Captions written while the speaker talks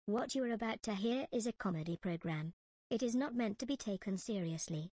What you are about to hear is a comedy program. It is not meant to be taken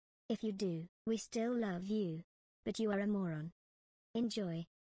seriously. If you do, we still love you. But you are a moron. Enjoy.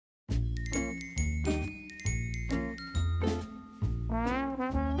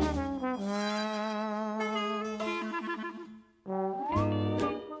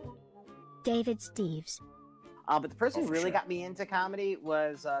 David Steves. But the person Oh, who for really sure. got me into comedy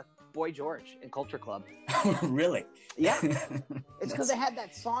was Boy George in Culture Club. Really? Yeah. It's because they had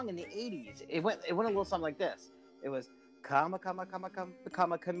that song in the 80s. It went a little something like this. It was, come, become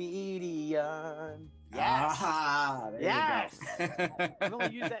a comedian. Yes. Ah, there Yes. you go. I've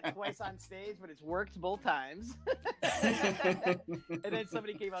only used that twice on stage, but it's worked both times. And then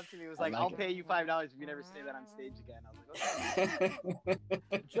somebody came up to me and was like, I'll pay you $5 if you never say that on stage again. I was like, okay.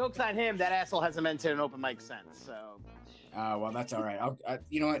 Joke's on him. That asshole hasn't been to an open mic since. So. Well, that's all right.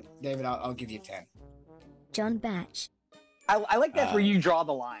 You know what, David? I'll give you 10. John Batch. I like that's where you draw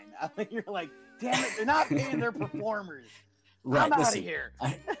the line. You're like, damn it, they're not paying their performers. Right. I'm out of Listen, here.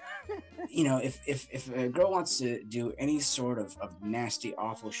 if a girl wants to do any sort of nasty,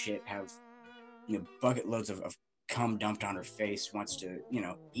 awful shit, have bucket loads of cum dumped on her face, wants to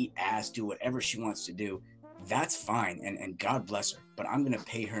eat ass, do whatever she wants to do, that's fine, and God bless her. But I'm gonna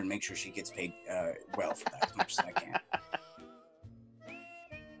pay her and make sure she gets paid well for that as much as I can.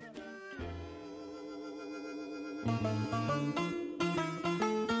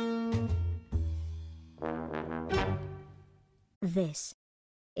 This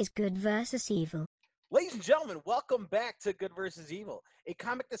is Good versus Evil. Ladies and gentlemen, welcome back to Good versus Evil, a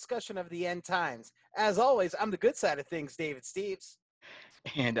comic discussion of the end times. As always, I'm the good side of things, David Steves.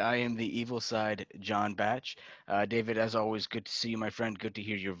 And I am the evil side, John Batch. David, as always, good to see you, my friend. Good to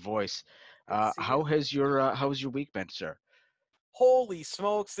hear your voice. How has your week been, sir? Holy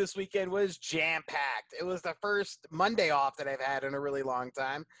smokes, this weekend was jam-packed. It was the first Monday off that I've had in a really long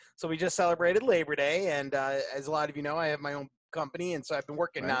time. So we just celebrated Labor Day, and as a lot of you know, I have my own company, and so I've been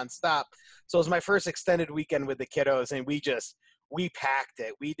working nonstop. So it was my first extended weekend with the kiddos, and we packed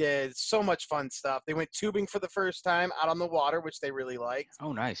it. We did so much fun stuff. They went tubing for the first time out on the water, which they really liked.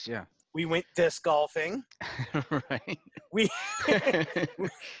 Oh, nice, yeah. We went disc golfing. Right. Which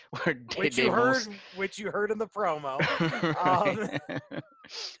you heard in the promo.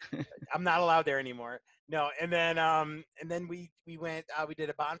 I'm not allowed there anymore. No, and then we went. We did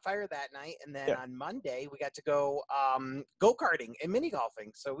a bonfire that night, and then on Monday we got to go go-karting and mini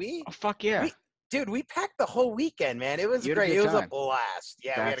golfing. So fuck yeah. We packed the whole weekend, man. It was great. It was a blast.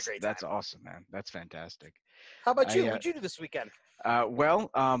 Yeah, we had a great time. That's awesome, man. That's fantastic. How about you? What'd you do this weekend?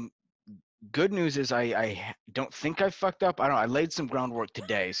 Good news is I don't think I fucked up. I laid some groundwork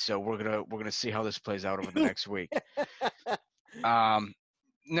today, so we're gonna see how this plays out over the next week.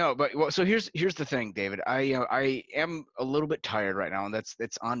 No, but so here's the thing, David. I am a little bit tired right now, and that's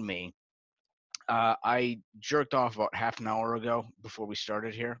on me. I jerked off about half an hour ago before we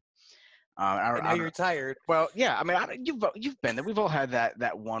started here. And now you're tired. Well, yeah. I mean, you've been there. We've all had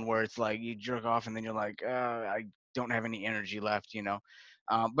that one where it's like you jerk off and then you're like, I don't have any energy left,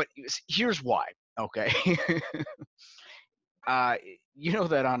 But here's why. Okay. You know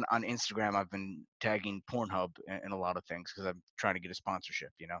that on Instagram I've been tagging Pornhub in a lot of things because I'm trying to get a sponsorship,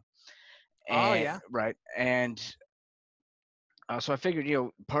 And, right. And so I figured,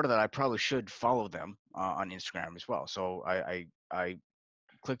 part of that I probably should follow them on Instagram as well. So I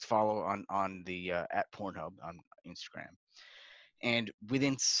clicked follow on the at Pornhub on Instagram, and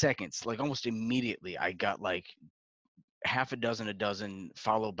within seconds, like almost immediately, I got like half a dozen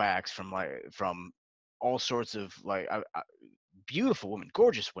follow backs from all sorts of beautiful women,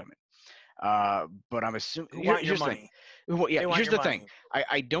 gorgeous women. But I'm assuming here's the thing. Well, yeah, here's the thing.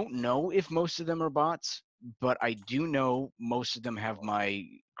 I don't know if most of them are bots, but I do know most of them have my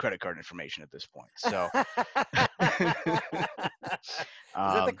credit card information at this point. So is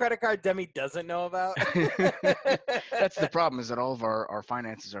that the credit card Demi doesn't know about? That's the problem, is that all of our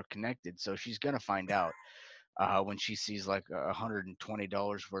finances are connected. So she's going to find out when she sees like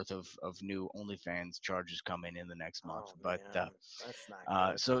 $120 worth of new OnlyFans charges coming in the next month. But that's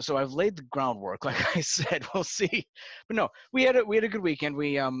not good. So I've laid the groundwork, like I said. We'll see. But no, we had a good weekend.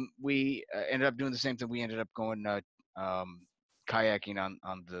 We ended up doing the same thing. We ended up going kayaking on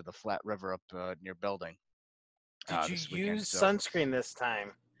the flat river up near Belding. Did you use sunscreen this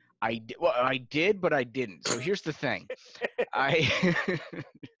time? I did, but I didn't. So here's the thing. I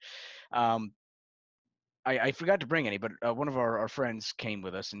forgot to bring any, but one of our friends came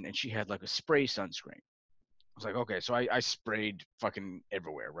with us, and she had like a spray sunscreen. I was like, okay, so I sprayed fucking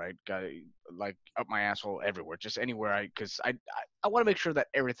everywhere, right? Got like up my asshole, everywhere, just anywhere because I want to make sure that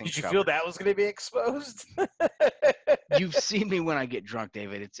everything's Did you covered. feel that was going to be exposed? You've seen me when I get drunk,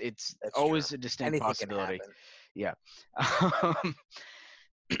 David. It's That's always true. a distinct Anything possibility. can happen. Yeah.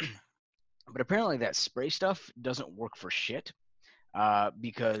 But apparently that spray stuff doesn't work for shit.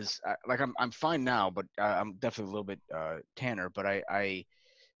 Because I'm fine now, but I'm definitely a little bit tanner. But I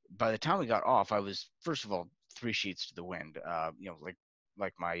by the time we got off, I was first of all 3 sheets to the wind.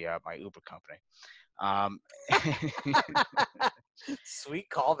 Like my Uber company. Sweet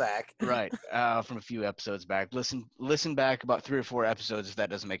callback. Right. From a few episodes back. Listen back about 3 or 4 episodes if that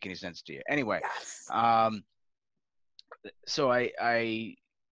doesn't make any sense to you. Anyway. Yes. So I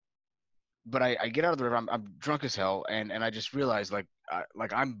get out of the river. I'm drunk as hell, and I just realized I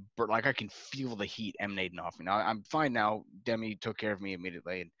can feel the heat emanating off me. Now I'm fine now. Demi took care of me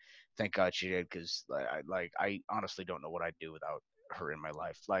immediately, and thank God she did, because I honestly don't know what I'd do without her in my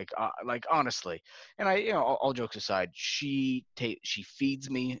life. Like honestly. And all jokes aside, she feeds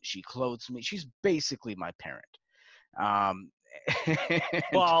me, she clothes me. She's basically my parent.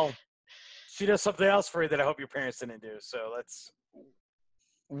 Well, she does something else for you that I hope your parents didn't do. So let's.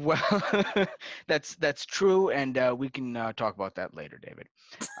 Well, that's true, and we can talk about that later, David.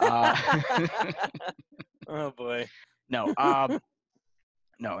 Oh boy. No,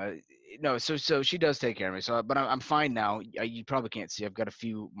 no. So she does take care of me. So, but I'm fine now. You probably can't see. I've got a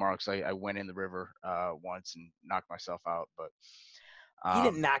few marks. I went in the river once and knocked myself out, but you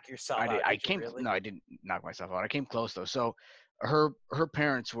didn't knock yourself out. I didn't knock myself out. I came close though. So her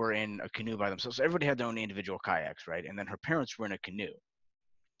parents were in a canoe by themselves. So everybody had their own individual kayaks, right? And then her parents were in a canoe.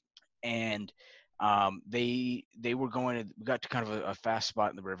 And they were we got to kind of a fast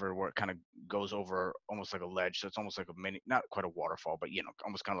spot in the river where it kind of goes over almost like a ledge. So it's almost like a mini, not quite a waterfall, but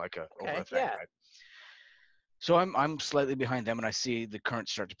almost kind of like over a thing, yeah. right? So I'm slightly behind them, and I see the current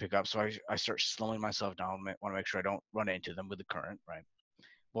start to pick up. So I start slowing myself down. Want to make sure I don't run into them with the current, right?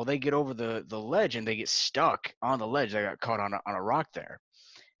 Well, they get over the ledge and they get stuck on the ledge. They got caught on a rock there,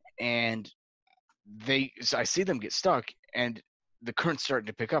 and so I see them get stuck, and the current's starting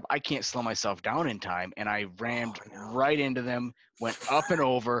to pick up. I can't slow myself down in time, and I rammed right into them, went up and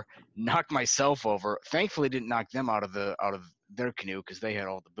over, knocked myself over. Thankfully, didn't knock them out of their canoe because they had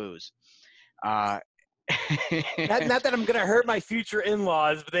all the booze. Not that I'm gonna hurt my future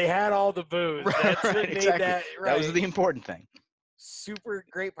in-laws, but they had all the booze. Right, exactly. That was the important thing. Super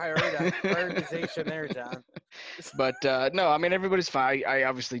great prioritization there, John. But no, I mean everybody's fine. I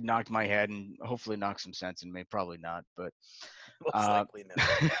obviously knocked my head and hopefully knocked some sense in me. Probably not, but. Most likely not.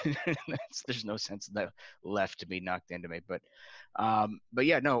 There's no sense left to be knocked into me, but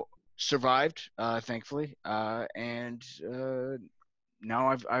yeah, no, survived, thankfully, and now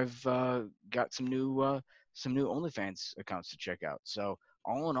I've got some new OnlyFans accounts to check out. So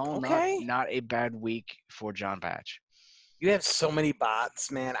all in all, not a bad week for John Patch. You have so many bots,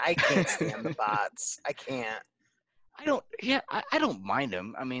 man. I can't stand the bots. I can't. I don't mind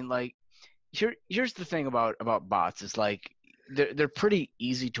them. I mean, like, here's the thing about bots is like. They're pretty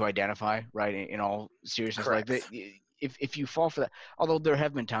easy to identify, right? In all seriousness, correct. Like if you fall for that, although there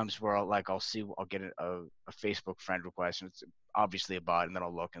have been times where I'll get a Facebook friend request and it's obviously a bot, and then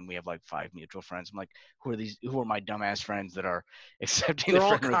I'll look and we have like 5 mutual friends. I'm like, who are these? Who are my dumbass friends that are accepting the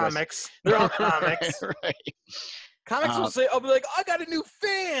friend request? They're all comics. Right. Comics will say, I'll be like, I got a new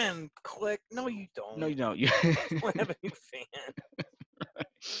fan. Click. No, you don't. No, you don't. You don't have a new fan. Right.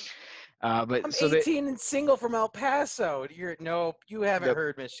 But I'm 18 and single from El Paso. You haven't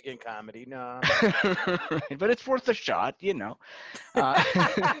heard Michigan comedy. No. Right, but it's worth a shot, You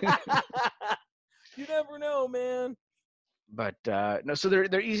never know, man. But no, so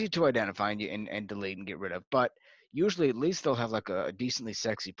they're easy to identify and delete and get rid of. But usually, at least they'll have like a decently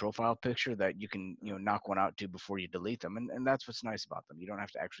sexy profile picture that you can knock one out to before you delete them, and that's what's nice about them. You don't have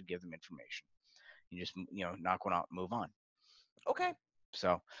to actually give them information. You just knock one out and move on. Okay.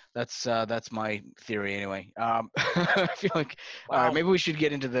 So that's my theory anyway. I feel like all right, maybe we should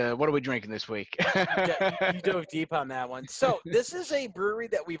get into what are we drinking this week? You dove deep on that one. So this is a brewery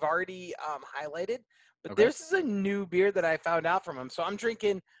that we've already highlighted, but this is a new beer that I found out from them. So I'm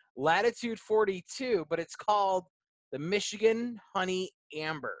drinking Latitude 42, but it's called the Michigan Honey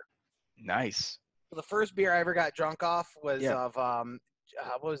Amber. Nice. So the first beer I ever got drunk off was of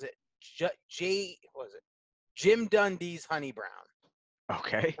what was it? Jim Dundee's Honey Brown.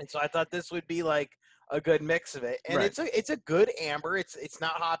 Okay. And so I thought this would be like a good mix of it, and it's a good amber. It's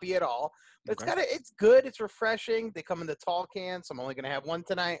not hoppy at all, but it's good. It's refreshing. They come in the tall can, so I'm only gonna have one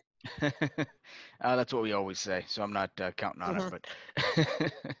tonight. That's what we always say. So I'm not counting on it, but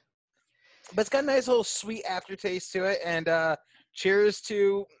it's got a nice little sweet aftertaste to it. And cheers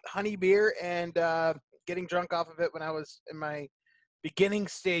to honey beer and getting drunk off of it when I was in my beginning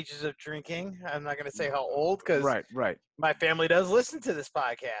stages of drinking. I'm not going to say how old because right. my family does listen to this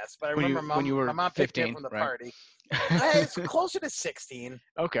podcast. But I remember when you were my mom 15, picked me up from the right? party. It's closer to 16.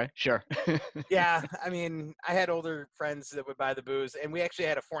 Okay, sure. Yeah, I mean, I had older friends that would buy the booze, and we actually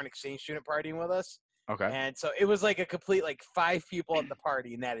had a foreign exchange student partying with us. Okay. And so it was like a complete 5 people at the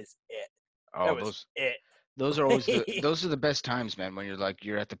party, and that is it. Oh, that was it. Those are always those are the best times, man. When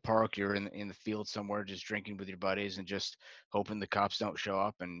you're at the park, you're in the field somewhere, just drinking with your buddies and just hoping the cops don't show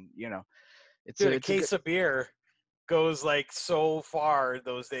up. And it's a case of beer goes so far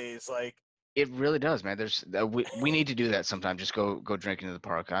those days. It really does, man. There's we need to do that sometime. Just go drinking in the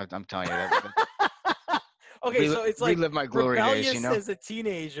park. I'm telling you that. Okay, so it's relive my glory rebellious days, you know? as a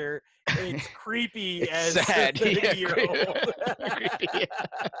teenager. It's creepy It's as sad. a 30-year-old. Creepy,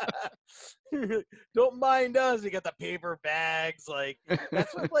 Don't mind us. We got the paper bags.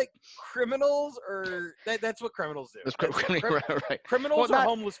 That's what criminals or that's what criminals do. Right. Criminals are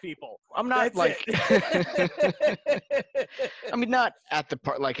homeless people. I'm not that's I mean, not at the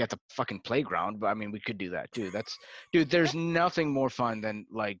at the fucking playground, but I mean, we could do that too. Dude, there's nothing more fun than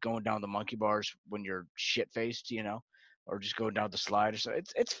going down the monkey bars when you're shit faced, or just going down the slide or so.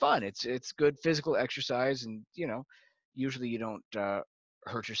 It's fun. It's good physical exercise, and usually you don't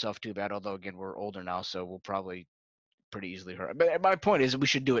hurt yourself too bad. Although again, we're older now, so we'll probably pretty easily hurt. But my point is, we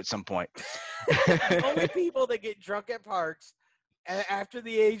should do it at some point. The only people that get drunk at parks after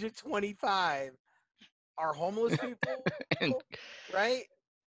the age of 25 are homeless people, right?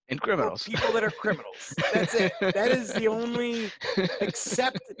 And criminals. People that are criminals. That's it. That is the only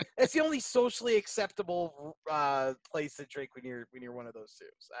That's the only socially acceptable place to drink when you're one of those two.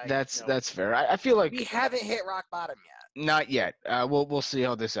 That's fair. I feel like we haven't hit rock bottom yet. Not yet. We'll see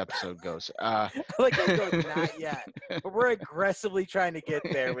how this episode goes. Not yet. But we're aggressively trying to get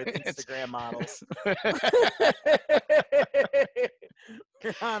there with Instagram models.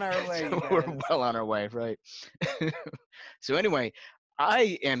 We're on our way. We're well on our way, right? So anyway,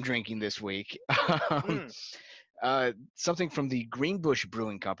 I am drinking this week something from the Greenbush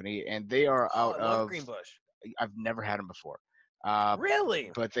Brewing Company, and they are out of Greenbush. I've never had them before.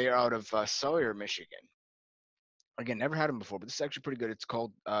 Really? But they are out of Sawyer, Michigan. Again, never had them before, but this is actually pretty good. It's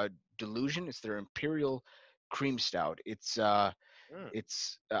called Delusion. It's their Imperial Cream Stout. It's I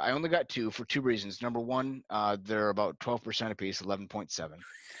only got two for two reasons. Number one, they're about 12% a piece, 11.7.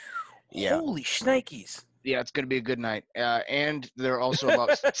 Yeah. Holy shnikes. Yeah, it's gonna be a good night. And they're also about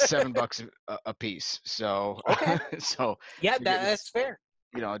 $7 a piece. So okay. So yeah, that's fair.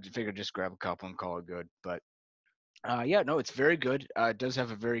 I figured just grab a couple and call it good. But yeah, no, it's very good. It does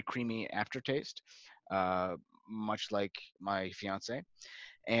have a very creamy aftertaste, much like my fiance.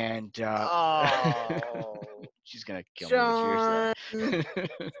 And she's gonna kill John. me when she hears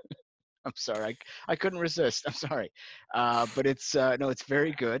that. I'm sorry, I couldn't resist. I'm sorry, but it's no, it's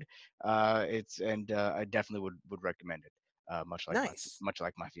very good. I definitely would recommend it. Much like nice. Much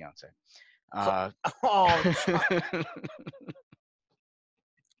like my fiance.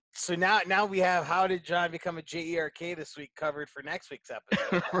 So now we have How Did John Become a JERK this week covered for next week's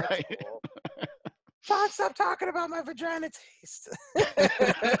episode. Right. Cool. John, stop talking about my vagina taste.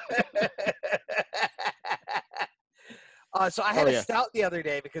 So I had a stout the other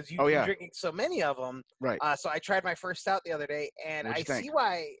day because you've been drinking so many of them. Right. So I tried my first stout the other day, and What'd you think? See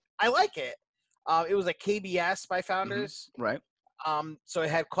why I like it. It was a KBS by Founders. Mm-hmm. Right. So it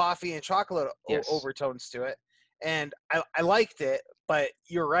had coffee and chocolate overtones to it, and I liked it. But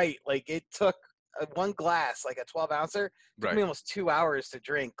you're right. It took one glass, a 12-ouncer. Took me almost 2 hours to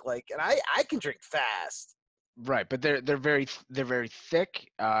drink. And I can drink fast. Right, but they're very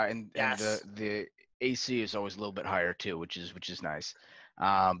thick, and the AC is always a little bit higher too, which is nice.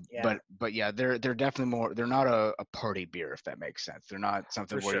 But yeah, they're definitely more. They're not a party beer, if that makes sense. They're not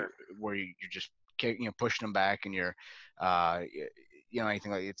something where you're just pushing them back and you're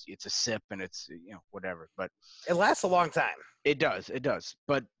anything like it's a sip and it's whatever. But it lasts a long time. It does,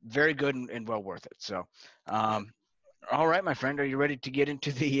 but very good and well worth it. So, all right, my friend, are you ready to get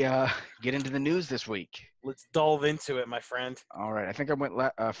into the news this week? Let's delve into it, my friend. All right. I think I went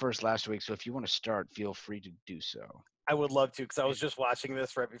first last week, so if you want to start, feel free to do so. I would love to, because I was just watching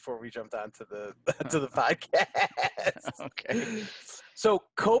this right before we jumped onto the podcast. Okay. So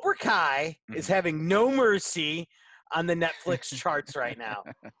Cobra Kai is having no mercy on the Netflix charts right now.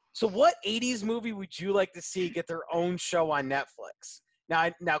 So what 80s movie would you like to see get their own show on Netflix?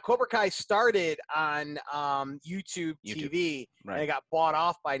 Now Cobra Kai started on YouTube TV, and it got bought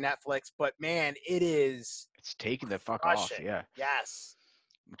off by Netflix. But man, it's taking the fuck crushing. Off. Yeah. Yes.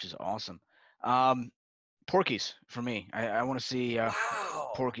 Which is awesome. Porky's for me. I want to see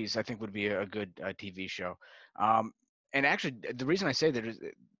Porky's. I think would be a good TV show. and actually, the reason I say that is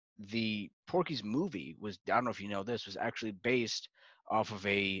the Porky's movie was, I don't know if you know this, was actually based off of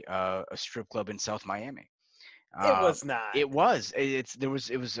a strip club in South Miami. It was not. It was.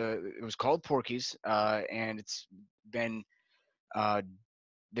 It was called Porky's, and it's been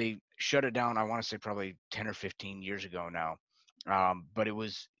they shut it down. I want to say probably 10 or 15 years ago now. But it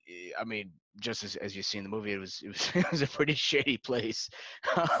was, I mean, just as you see in the movie, it was it was a pretty shady place.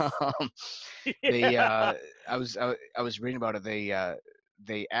 Yeah. I was reading about it. They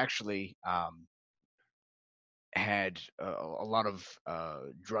actually had a lot of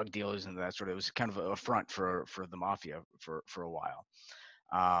drug dealers and that sort of. It was kind of a front for the mafia for a while.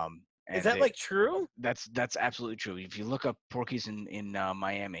 Is that like true? That's absolutely true. If you look up Porky's in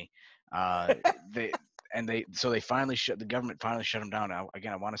Miami, they finally the government finally shut them down. Now,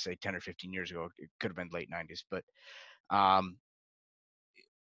 again, I want to say 10 or 15 years ago. It could have been late 90s, but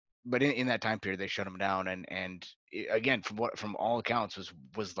in that time period they shut them down, and again, from all accounts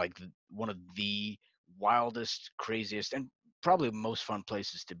was like one of the wildest, craziest, and probably most fun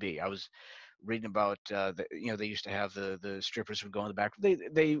places to be. I was reading about they used to have the strippers would go in the back.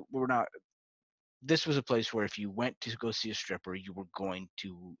 They were not. This was a place where if you went to go see a stripper, you were going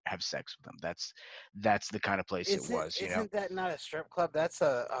to have sex with them. That's the kind of place it was. Isn't that not a strip club? That's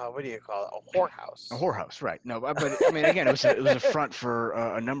a what do you call it? A whorehouse. A whorehouse, right? No, but I mean, again, it was a front for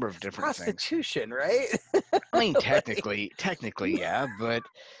a number of different prostitution, right? I mean, technically, yeah, but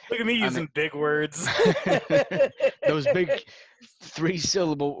look at me using big words. Those big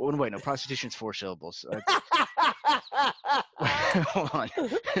 3-syllable. Oh, wait, no, prostitution's 4 syllables. Hold on.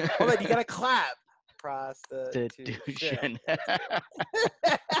 Hold on, you gotta clap. Prostitution.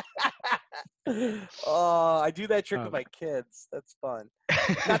 Oh, I do that trick with my kids. That's fun.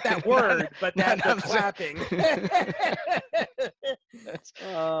 Not that word, but the clapping.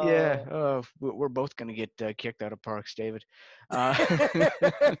 Yeah. Oh, we're both gonna get kicked out of parks, David. For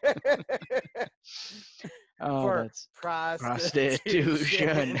that's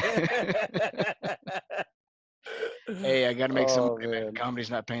prostitution. Hey, I gotta make some money, man.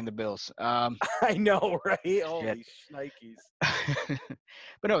 Comedy's not paying the bills. I know, right? Holy shnikes.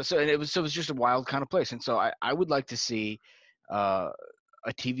 But no, so it was just a wild kind of place, and so I would like to see a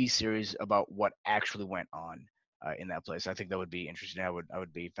TV series about what actually went on in that place. I think that would be interesting. I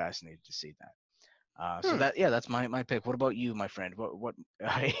would be fascinated to see that. So that's my pick. What about you, my friend? What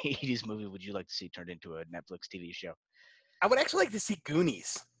 80s movie would you like to see turned into a Netflix TV show? I would actually like to see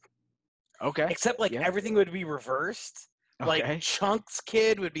Goonies. Okay. Except everything would be reversed. Okay. Like Chunk's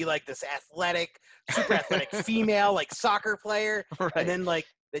kid would be like this athletic, super athletic female, like soccer player. Right. And then like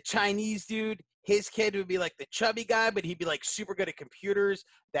the Chinese dude, his kid would be like the chubby guy, but he'd be like super good at computers.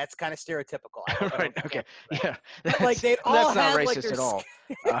 That's kind of stereotypical. Right. Okay. Right. Yeah. Like they'd all that's not have racist like at all.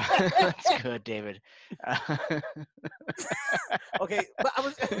 That's good, David. Okay, but I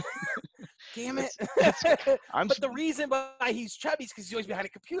was. Damn it! But the reason why he's chubby is because he's always behind a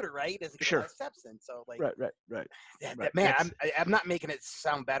computer, right? He doesn't get a lot of steps in. So like, right. Man, I'm not making it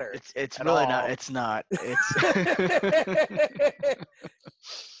sound better. It's really not. It's not. It's.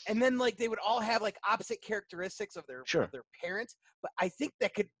 And then like they would all have like opposite characteristics of their parents, but I think they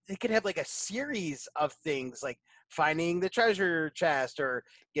could have like a series of things like finding the treasure chest or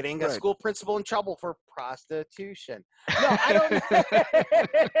getting a school principal in trouble for prostitution. No, I don't.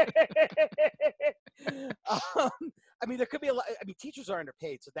 I mean, there could be a lot. I mean, teachers are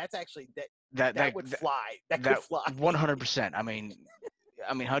underpaid, so that's actually that would fly. That could fly. 100%. I mean,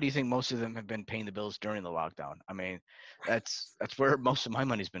 how do you think most of them have been paying the bills during the lockdown? I mean, that's where most of my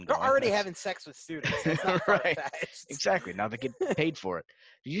money's been going. They're already having sex with students. That's not right. Exactly. Now they get paid for it.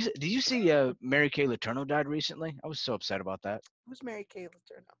 Did you see Mary Kay Letourneau died recently? I was so upset about that. Who's Mary Kay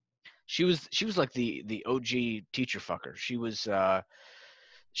Letourneau? She was like the OG teacher fucker. She was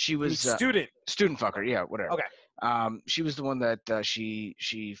student fucker. Yeah, whatever. Okay. She was the one that she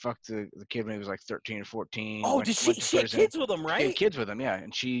fucked the kid when he was like 13 or 14. Oh, she had kids with him, right? She had kids with him, yeah.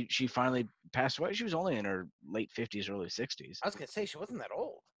 And she finally passed away. She was only in her late 50s, early 60s. I was gonna say she wasn't that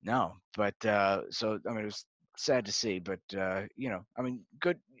old. No, but so I mean, it was sad to see, but I mean,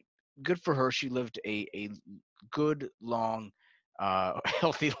 good for her. She lived a good, long,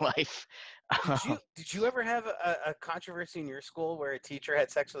 healthy life. Did you ever have a controversy in your school where a teacher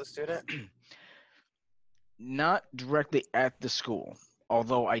had sex with a student? Not directly at the school,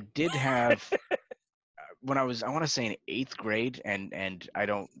 although I did have when I want to say in 8th grade, and I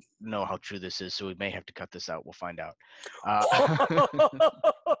don't know how true this is, so we may have to cut this out. We'll find out.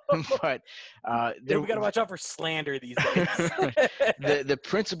 But we got to watch out for slander these days. the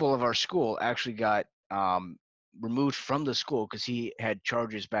principal of our school actually got removed from the school because he had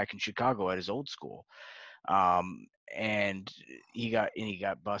charges back in Chicago at his old school. and he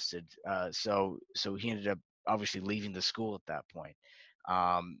got busted. So he ended up obviously leaving the school at that point.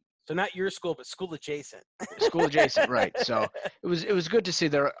 So not your school, but school adjacent. School adjacent, right? So it was good to see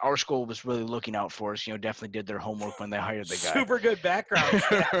that our school was really looking out for us. Definitely did their homework when they hired the guy. Super good background.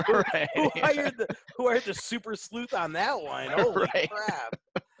 Right. Who hired the super sleuth on that one? Holy crap!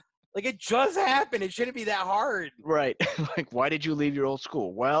 Like, it just happened. It shouldn't be that hard. Right. Like, why did you leave your old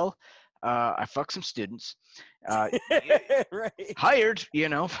school? Well, I fucked some students. Right. Hired,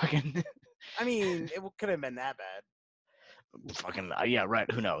 fucking. I mean, it could have been that bad. Fucking yeah,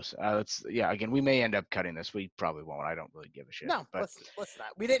 right. Who knows? Again, we may end up cutting this. We probably won't. I don't really give a shit. No, but let's not.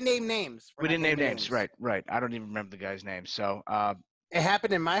 We didn't name names. We didn't name names. Right. I don't even remember the guy's name. So it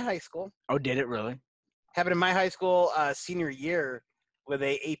happened in my high school. Oh, did it really? Happened in my high school senior year with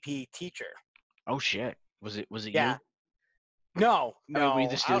a AP teacher. Oh shit! Was it yeah. you? No. Were you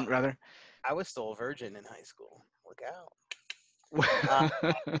the student rather? I was still a virgin in high school. Look out.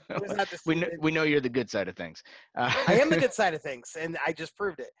 We know you're the good side of things. I am the good side of things, and I just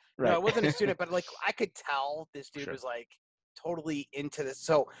proved it. Right. No, I wasn't a student, but like I could tell this dude was like totally into this.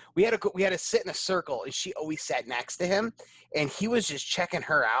 So we had to sit in a circle, and she always sat next to him, and he was just checking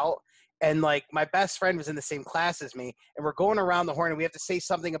her out. And like my best friend was in the same class as me, and we're going around the horn, and we have to say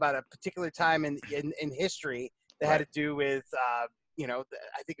something about a particular time in history that had to do with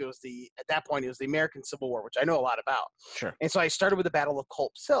I think it was at that point it was the American Civil War, which I know a lot about. Sure. And so I started with the Battle of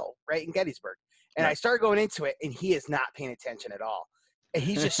Culp's Hill, right in Gettysburg. And I started going into it, and he is not paying attention at all. And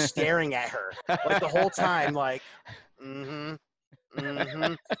he's just staring at her like the whole time, like, mm-hmm.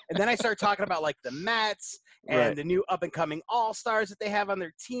 And then I started talking about like the Mets and the new up and coming all-stars that they have on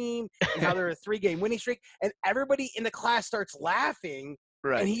their team and how they're a 3-game winning streak. And everybody in the class starts laughing.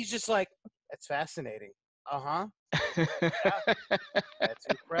 Right. And he's just like, that's fascinating. Uh-huh. Yeah, that's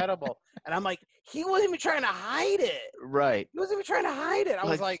incredible. And I'm like, he wasn't even trying to hide it. Right. He wasn't even trying to hide it. I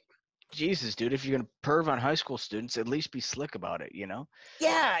was like, Jesus, dude, if you're going to perv on high school students, at least be slick about it,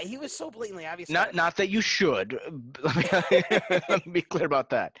 Yeah, he was so blatantly obvious. Not that you should. Let me be clear about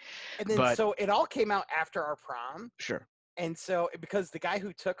that. And then so it all came out after our prom. Sure. And so because the guy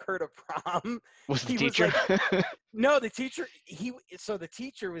who took her to prom was the teacher. No, the teacher. So the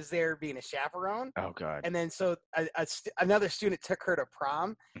teacher was there being a chaperone. Oh God. And then so another student took her to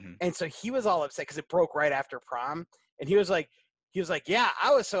prom, mm-hmm. and so he was all upset because it broke right after prom, and he was like, yeah,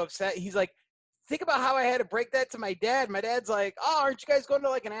 I was so upset. He's like, think about how I had to break that to my dad. My dad's like, oh, aren't you guys going to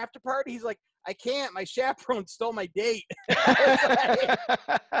like an after party? He's like, I can't. My chaperone stole my date.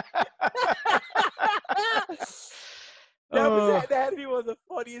 That had to be one of the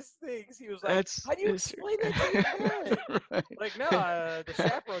funniest things. He was like, how do you explain that to your parents? Right. Like, no, the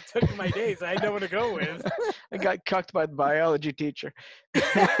chaperone took my dates. I had no one to go with. I got cucked by the biology teacher.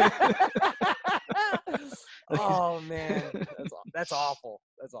 Oh, man. That's awful.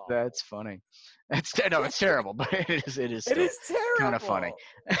 That's awful. That's funny. It's terrible, but it is terrible. Kind of funny.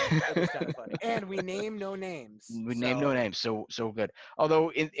 It is kind of funny. And we name no names. Name no names, so good.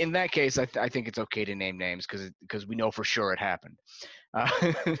 Although in that case, I think it's okay to name names because we know for sure it happened.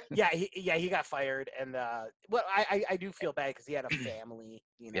 Yeah, he got fired, and I do feel bad because he had a family,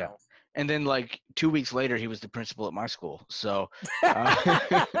 Yeah. And then like 2 weeks later, he was the principal at my school. So.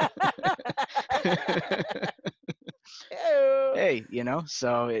 Hey,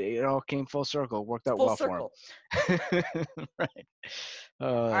 so it all came full circle. Worked out well for him. Right.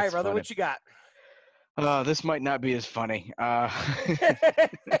 All right, brother, funny. what you got? This might not be as funny. But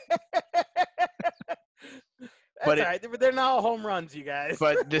all right. They're not all home runs, you guys.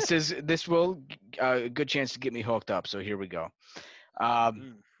 But this will a good chance to get me hooked up. So here we go.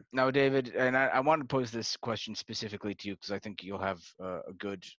 Now, David, and I want to pose this question specifically to you because I think you'll have a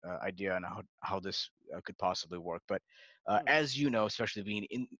good idea on how this could possibly work. But as you know, especially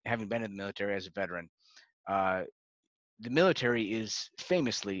having been in the military as a veteran, the military is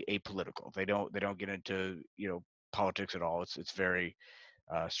famously apolitical. They don't get into politics at all. It's very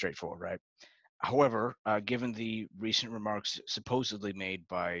straightforward, right? However, given the recent remarks supposedly made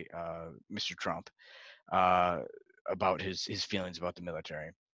by Mr. Trump about his feelings about the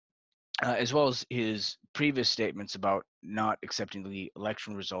military, as well as his previous statements about not accepting the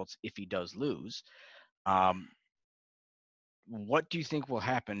election results if he does lose, what do you think will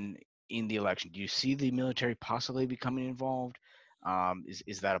happen in the election? Do you see the military possibly becoming involved?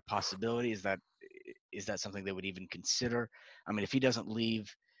 Is that a possibility? Is that something they would even consider? I mean, if he doesn't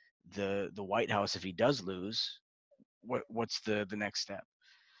leave the White House, if he does lose, what's the next step?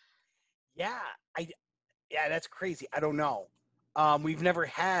 Yeah, that's crazy. I don't know. We've never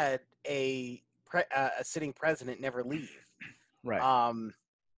had a sitting president never leave. Right.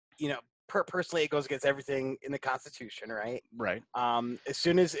 personally, it goes against everything in the Constitution, right? Right. As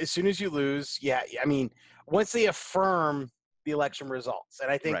soon as you lose, yeah, I mean, once they affirm the election results,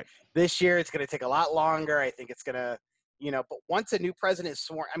 and I think this year it's going to take a lot longer. I think it's going to, but once a new president is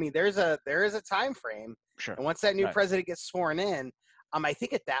sworn, I mean, there is a time frame. Sure. And once that new president gets sworn in, I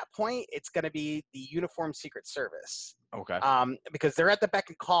think at that point it's going to be the Uniformed Secret Service. Okay. Because they're at the beck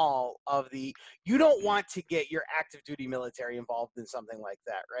and call of the. You don't want to get your active duty military involved in something like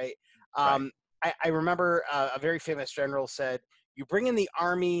that, right? I remember a very famous general said, "You bring in the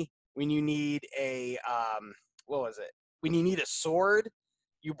army when you need a what was it? When you need a sword.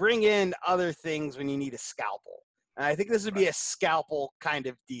 You bring in other things when you need a scalpel." And I think this would be a scalpel kind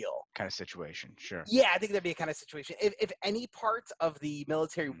of deal. Kind of situation, sure. Yeah, I think that'd be a kind of situation. If any part of the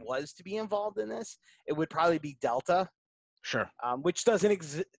military was to be involved in this, it would probably be Delta. Sure. Which doesn't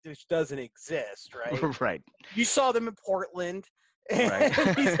exist, right? Right. You saw them in Portland and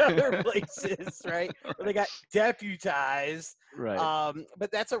these other places, right? Where they got deputized. Right.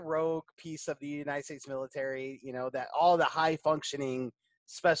 But that's a rogue piece of the United States military, that all the high functioning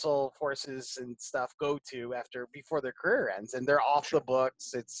special forces and stuff go to before their career ends, and they're off the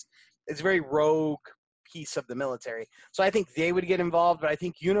books. It's a very rogue piece of the military. So I think they would get involved, but I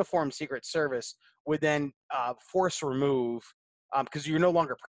think Uniformed Secret Service would then force remove because you're no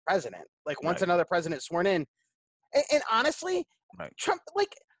longer president. Like once another president sworn in, and honestly, Trump,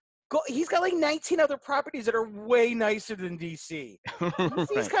 he's got like 19 other properties that are way nicer than DC.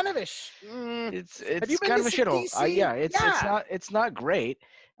 He's kind of a. It's kind of a shithole. Yeah, it's not great.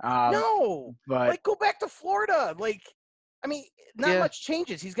 No, but go back to Florida. Not much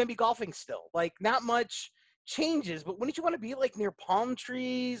changes. He's gonna be golfing still. Not much changes. But wouldn't you want to be near palm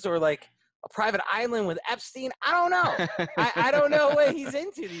trees or a private island with Epstein? I don't know. I don't know what he's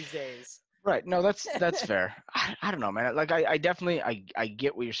into these days. Right. No, that's fair. I don't know, man. I definitely I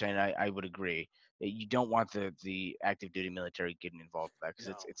get what you're saying. I would agree that you don't want the active duty military getting involved with that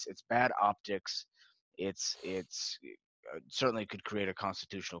because it's bad optics. It's certainly could create a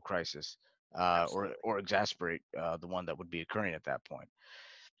constitutional crisis or exasperate the one that would be occurring at that point.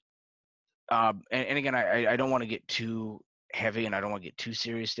 And again, I don't want to get too heavy and I don't want to get too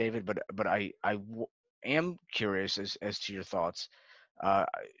serious, David, but I am curious as to your thoughts.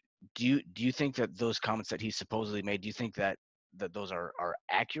 Do you think that those comments that he supposedly made, do you think that those are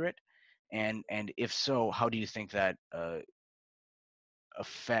accurate? And if so, how do you think that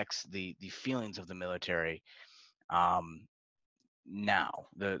affects the feelings of the military now,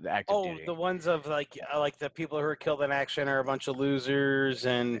 the active duty? The ones of like the people who are killed in action are a bunch of losers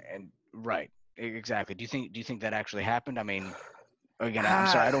and right, exactly. Do you think that actually happened? I mean, again, I'm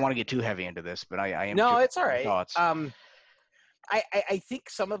sorry, I don't want to get too heavy into this, but I am. No, it's all right. Thoughts. I think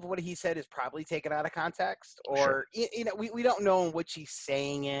some of what he said is probably taken out of context, or we don't know in which he's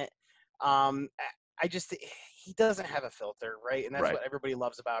saying it. He doesn't have a filter, right? And that's what everybody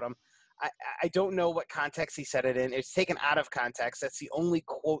loves about him. I don't know what context he said it in. It's taken out of context. That's the only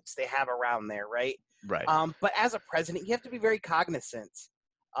quotes they have around there, right? Right. But as a president, you have to be very cognizant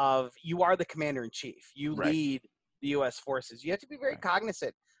of you are the commander in chief. You lead the U.S. forces. You have to be very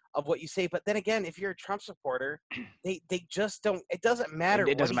cognizant of what you say. But then again, if you're a Trump supporter, they just don't. It doesn't matter.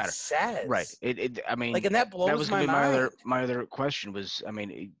 It doesn't matter. He says. Right. I mean, and that blows that was my mind. My my other question was, I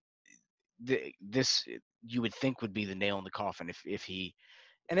mean, this you would think would be the nail in the coffin if he.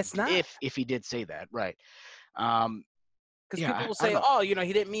 And it's not. If he did say that, right? Because people will say, "Oh, he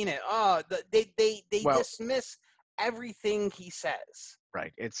didn't mean it." Oh, they dismiss everything he says.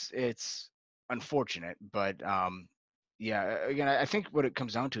 Right. It's unfortunate, but again, I think what it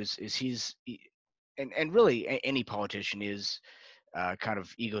comes down to is he's and really any politician is kind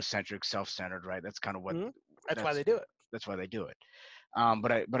of egocentric, self-centered, right? That's kind of what. That's why they do it. That's why they do it.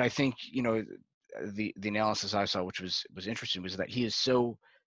 But I think the analysis I saw, which was interesting, was that he is so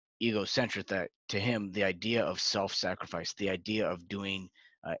egocentric that to him the idea of self-sacrifice, the idea of doing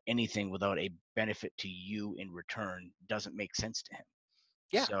anything without a benefit to you in return doesn't make sense to him.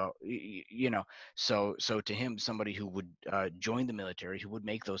 Yeah. So so to him, somebody who would join the military, who would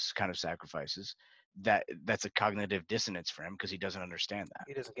make those kind of sacrifices, that's a cognitive dissonance for him because he doesn't understand that.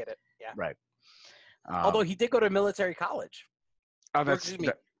 He doesn't get it. Yeah. Right. Although he did go to military college. Oh,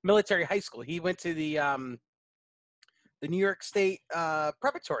 military high school. He went to the New York State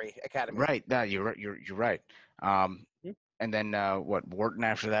Preparatory Academy. Right. That you're right. and then what, Wharton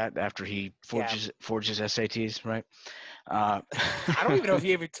after that, after he forges SATs, right? I don't even know if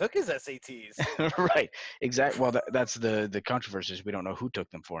he ever took his SATs. Right, exactly. Well, that's the controversies. We don't know who took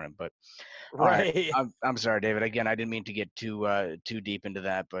them for him, but right. I'm sorry, David. Again, I didn't mean to get too deep into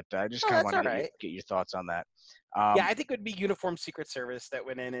that, but I just kind of want to get your thoughts on that. Yeah, I think it would be Uniform Secret Service that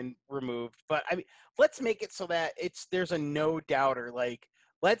went in and removed. But I mean, let's make it so that there's a no doubter. Like,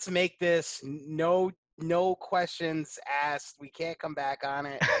 let's make this no questions asked. We can't come back on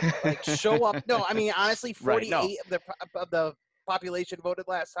it. Like, show up. No, I mean, honestly, 48 right, no. of the population voted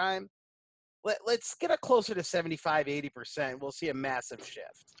last time. Let's get it closer to 75, 80%. We'll see a massive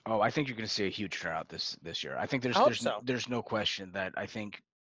shift. Oh, I think you're going to see a huge turnout this year. I think there's no question that I think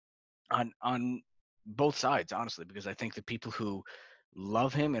on both sides, honestly, because I think the people who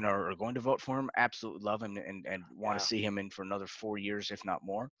love him and are going to vote for him absolutely love him and want to see him in for another 4 years, if not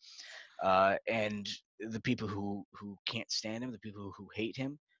more. And the people who can't stand him, the people who hate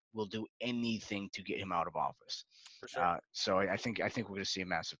him, will do anything to get him out of office. For sure. So I think we're going to see a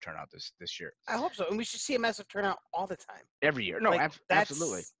massive turnout this year. I hope so, and we should see a massive turnout all the time. Every year. No,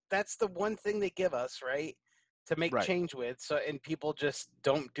 absolutely. That's the one thing they give us, right? To make change with, and people just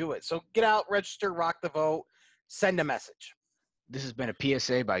don't do it. So get out, register, rock the vote, send a message. This has been a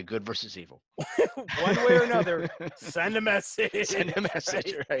PSA by Good versus Evil. One way or another, send a message. Send a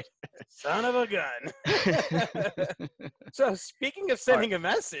message, right? Son of a gun. So speaking of sending a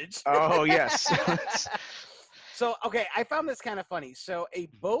message. Oh, yes. So, okay, I found this kind of funny. So a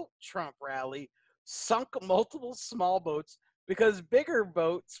boat Trump rally sunk multiple small boats because bigger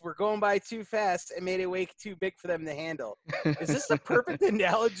boats were going by too fast and made it way too big for them to handle. Is this the perfect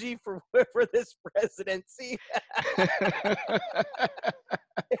analogy for this presidency? It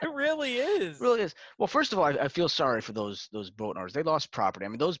really is. It really is. Well, first of all, I feel sorry for those boat owners. They lost property. I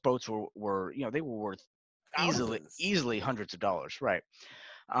mean, those boats were they were worth easily hundreds of dollars, right?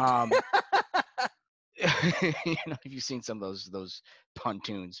 If you've seen some of those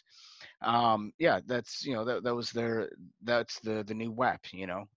pontoons, that's that was that's the new WAP,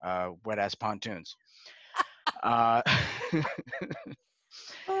 wet ass pontoons.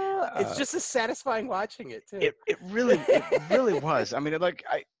 It's just as satisfying watching it too. It really was. I mean,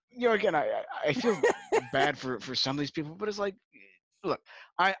 again, I feel bad for some of these people, but it's like, look,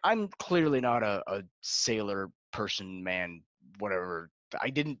 I'm clearly not a sailor person, man, whatever. I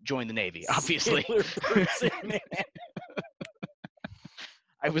didn't join the Navy, obviously.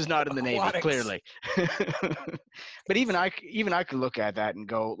 I was not in the Navy, clearly. But even I could look at that and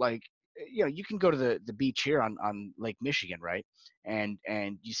go, like, you can go to the beach here on Lake Michigan, right? And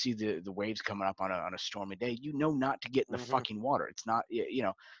you see the waves coming up on a stormy day. Not to get in the fucking water. It's not,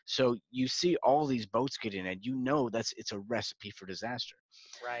 So you see all these boats get in, and it's a recipe for disaster.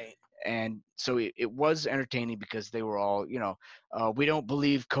 Right. And so it was entertaining because they were all, we don't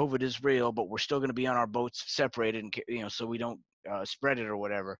believe COVID is real, but we're still going to be on our boats separated, and so we don't spread it or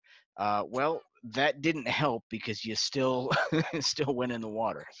whatever. Well, that didn't help because you still went in the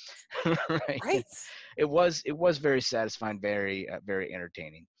water. Right. It was very satisfying, very very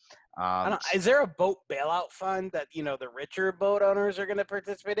entertaining. Is there a boat bailout fund that the richer boat owners are going to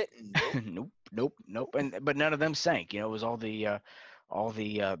participate in? Nope. But none of them sank. It was all the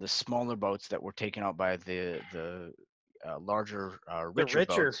smaller boats that were taken out by the larger richer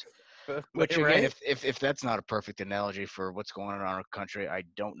boats. Which again, if that's not a perfect analogy for what's going on in our country, I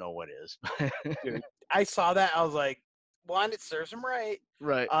don't know what is. Dude, I saw that. I was like, one, it serves him right.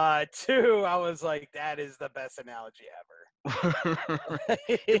 Right. Two, I was like, that is the best analogy ever.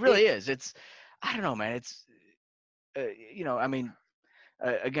 It really is. I don't know, man. It's, I mean,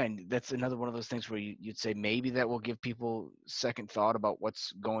 again, that's another one of those things where you'd say maybe that will give people second thought about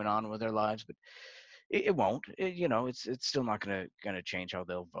what's going on with their lives, but it won't. It's still not gonna change how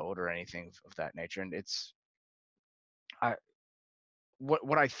they'll vote or anything of that nature. And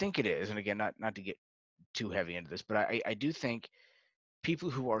what I think it is, and again, not to get too heavy into this, but I do think people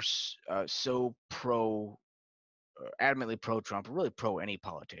who are so adamantly pro Trump, or really pro any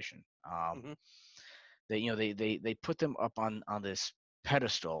politician, that they put them up on this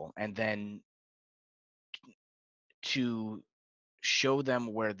pedestal, and then to show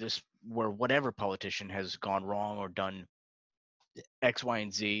them where whatever politician has gone wrong or done X, Y,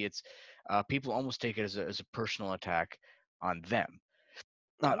 and Z. It's people almost take it as a personal attack on them,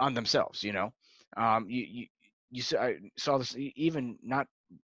 not on themselves. I saw this even not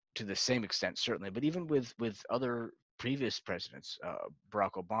to the same extent, certainly, but even with other previous presidents,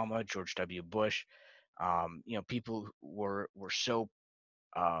 Barack Obama, George W. Bush. People were so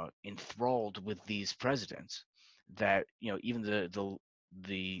enthralled with these presidents that even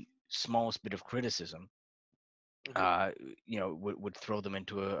the smallest bit of criticism would throw them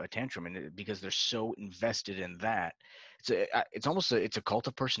into a tantrum, and because they're so invested in that, it's almost it's a cult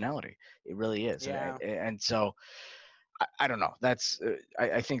of personality. It really is. Yeah. And so I don't know. That's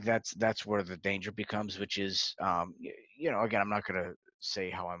I think that's where the danger becomes, which is again, I'm not gonna say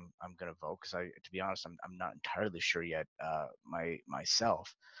how I'm gonna vote, because to be honest, I'm not entirely sure yet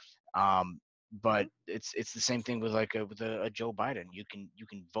myself. But it's the same thing with with a Joe Biden. You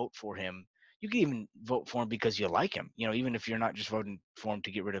can vote for him. You can even vote for him because you like him. Even if you're not just voting for him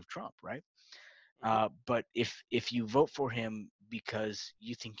to get rid of Trump, right? But if you vote for him because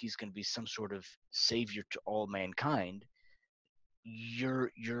you think he's going to be some sort of savior to all mankind,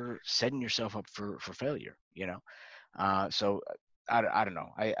 you're setting yourself up for failure. So I don't know.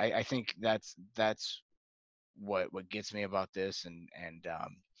 I think that's what gets me about this, and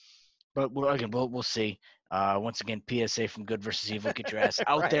but we'll see. Once again, PSA from Good versus Evil: get your ass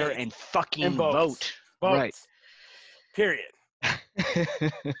out there Right. and fucking And vote. Vote. Right. Period.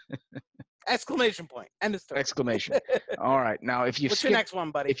 Exclamation point. End of story. Exclamation. All right. Now, if you've What's your next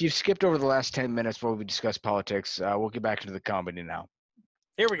one, buddy? If you've skipped over the last 10 minutes where we discuss politics, we'll get back into the comedy now.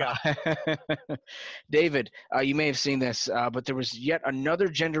 Here we go. David, you may have seen this, but there was yet another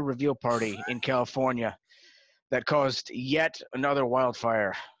gender reveal party in California that caused yet another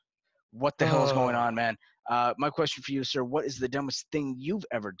wildfire. What the hell is going on, man? My question for you, sir, what is the dumbest thing you've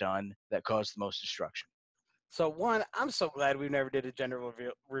ever done that caused the most destruction? So one, I'm so glad we never did a gender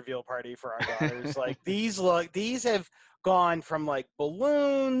reveal party for our daughters. Like these have gone from like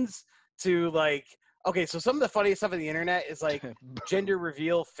balloons to like, okay, so some of the funniest stuff on the internet is like gender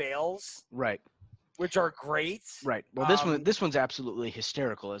reveal fails. Right. Which are great. Right. Well, this one's absolutely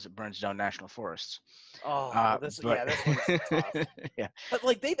hysterical as it burns down national forests. This one's tough. Yeah. But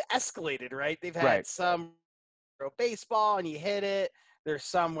like they've escalated, right? They've had some baseball and you hit it. There's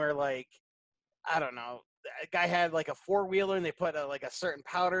some where like, I don't know, a guy had like a 4-wheeler and they put a certain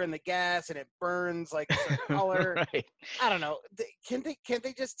powder in the gas and it burns like a certain color. Right. I don't know. Can't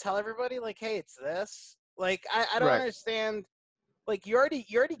they just tell everybody like, hey, it's this? Like I don't understand. Like you already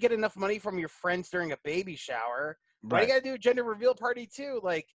get enough money from your friends during a baby shower. Why you gotta do a gender reveal party too?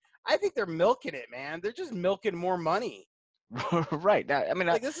 Like I think they're milking it, man. They're just milking more money. Right. I mean,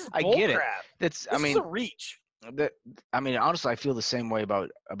 this is I get crap. it. This is a reach. Honestly, I feel the same way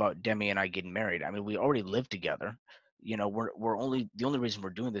about Demi and I getting married. I mean, we already live together. We're only the only reason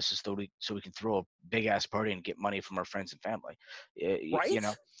we're doing this is so we can throw a big ass party and get money from our friends and family. Right.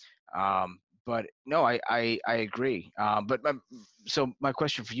 But no, I agree. So my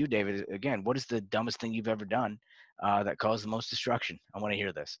question for you, David, again, what is the dumbest thing you've ever done that caused the most destruction? I want to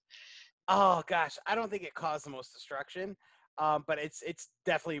hear this. Oh gosh, I don't think it caused the most destruction, but it's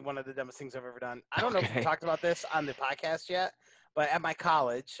definitely one of the dumbest things I've ever done. I don't know if we talked about this on the podcast yet, but at my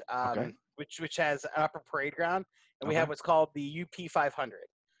college, which has an upper parade ground, and we have what's called the UP 500.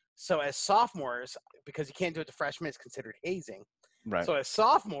 So as sophomores, because you can't do it to freshmen, it's considered hazing. Right. So as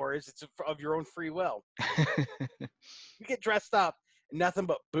sophomores, it's of your own free will. You get dressed up in nothing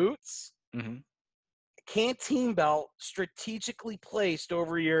but boots, canteen belt strategically placed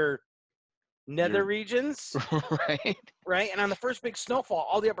over your nether regions. Right. And on the first big snowfall,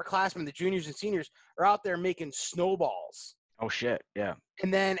 all the upperclassmen, the juniors and seniors, are out there making snowballs. Oh, shit. Yeah.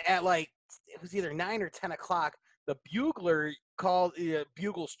 And then at it was either 9 or 10 o'clock, the bugler called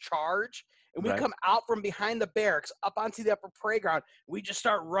bugles charge. And we come out from behind the barracks up onto the upper parade ground. We just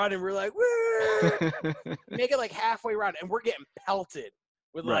start running. We're like, woo! Make it like halfway around. And we're getting pelted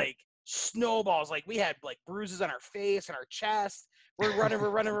with like snowballs. Like we had like bruises on our face and our chest. We're running.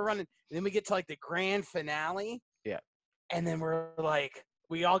 And then we get to like the grand finale. Yeah. And then we're like,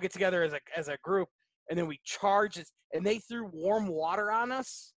 we all get together as a group. And then we charge it. And they threw warm water on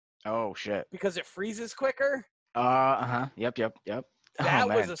us. Oh, shit. Because it freezes quicker. Yep. That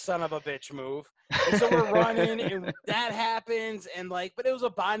was a son of a bitch move. And so we're running and that happens and but it was a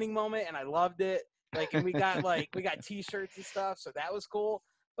bonding moment and I loved it. And we got t-shirts and stuff, so that was cool.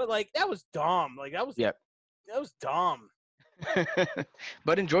 But that was dumb. That was dumb.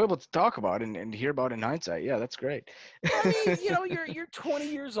 But enjoyable to talk about and hear about in hindsight. Yeah, that's great. I mean, you're 20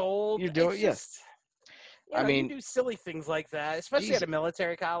 years old. You're doing you do silly things like that, especially at a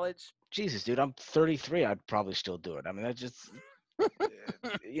military college. Jesus, dude, I'm 33. I'd probably still do it. I mean, that just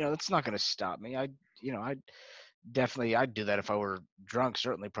that's not going to stop me. I'd do that if I were drunk,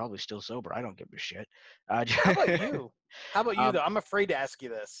 certainly, probably still sober. I don't give a shit. How about you, though? I'm afraid to ask you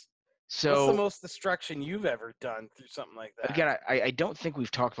this. So, what's the most destruction you've ever done through something like that? Again, I don't think we've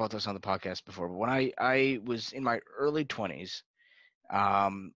talked about this on the podcast before, but when I was in my early 20s,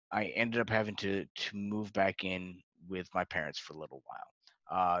 I ended up having to move back in with my parents for a little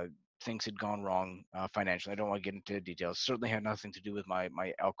while. things had gone wrong financially. I don't want to get into details. Certainly had nothing to do with my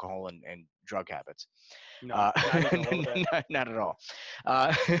alcohol and drug habits. No, not even a little bit. Not at all.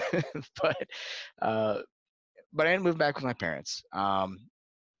 Uh, but I ended up moving back with my parents.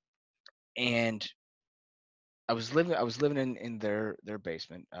 And I was living in their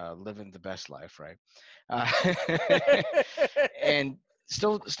basement, living the best life, right? And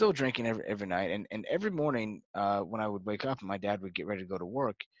still drinking every night, and every morning when I would wake up and my dad would get ready to go to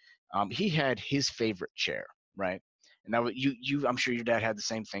work, he had his favorite chair, right? And that was, I'm sure your dad had the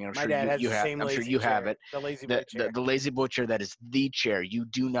same thing. My dad has the same lazy chair. I'm sure you have it. The lazy boy chair. The lazy boy chair, that is the chair. You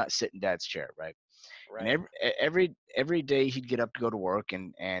do not sit in dad's chair, right? Right. And every day he'd get up to go to work,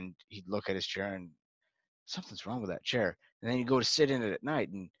 and he'd look at his chair and something's wrong with that chair. And then you go to sit in it at night,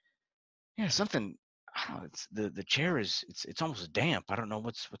 and something. I don't know. It's the chair is it's almost damp. I don't know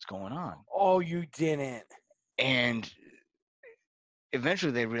what's going on. Oh, you didn't. And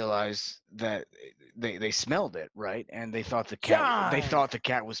eventually they realized that they smelled it, right? And they thought the cat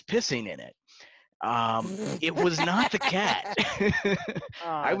was pissing in it. It was not the cat.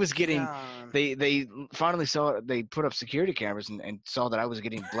 I was getting. They finally saw it. They put up security cameras and saw that I was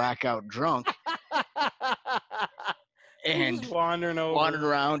getting blackout drunk. And wandering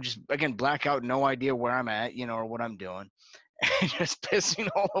around, just again blackout, no idea where I'm at, or what I'm doing, and just pissing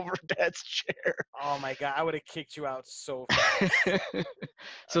all over Dad's chair. Oh my God, I would have kicked you out so fast.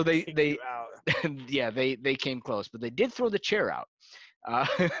 So they came close, but they did throw the chair out.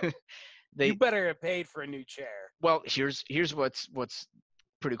 You better have paid for a new chair. Well, here's what's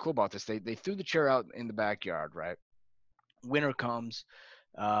pretty cool about this. They threw the chair out in the backyard, right? Winter comes,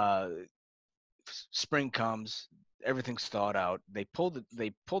 spring comes. Everything's thawed out. They pulled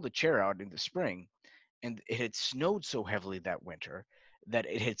the chair out in the spring, and it had snowed so heavily that winter that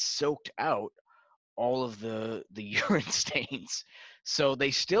it had soaked out all of the urine stains. So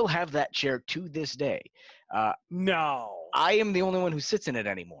they still have that chair to this day. No, I am the only one who sits in it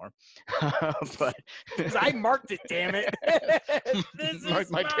anymore. But because I marked it, damn it. This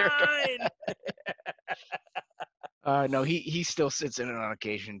is mine. No, he still sits in it on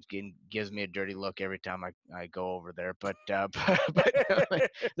occasion and gives me a dirty look every time I go over there. But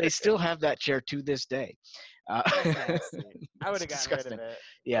they still have that chair to this day. I would have gotten rid of it.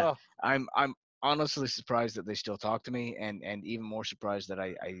 Yeah, oh. I'm honestly surprised that they still talk to me, and even more surprised that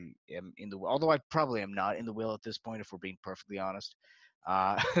I am in the will. Although I probably am not in the will at this point, if we're being perfectly honest.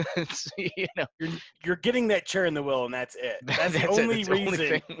 You're getting that chair in the will, and that's it. That's the only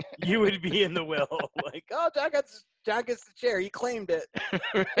reason you would be in the will. Like, oh, John gets the chair. He claimed it.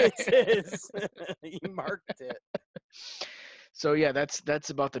 It's his. He marked it. So yeah, that's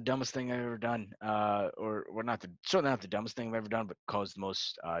about the dumbest thing I've ever done. Or certainly not the dumbest thing I've ever done, but caused the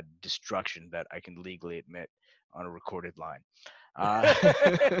most destruction that I can legally admit on a recorded line.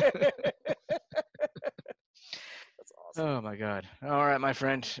 Oh my God. All right, my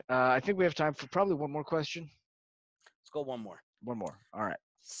friend. I think we have time for probably one more question. Let's go one more. One more. All right.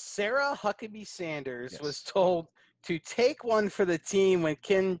 Sarah Huckabee Sanders was told to take one for the team when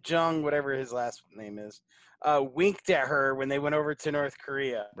Kim Jong, whatever his last name is, winked at her when they went over to North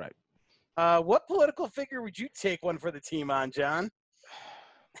Korea. Right. What political figure would you take one for the team on, John?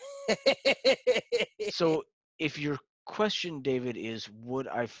 So if your question, David, is would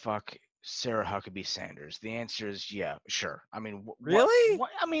I fuck Sarah Huckabee Sanders? The answer is yeah, sure. I mean, really?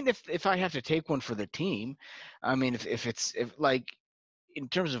 I mean, if I have to take one for the team, I mean, if like in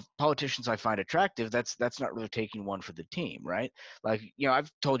terms of politicians I find attractive, that's not really taking one for the team, right? Like,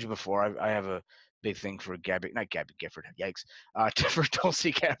 I've told you before, I have a big thing for not Gabby Gifford, yikes, for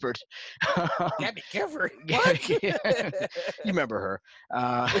Tulsi Gabbard. Gabby Gifford? What? You remember her.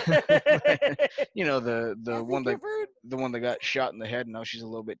 The one that Gifford? The one that got shot in the head, and now she's a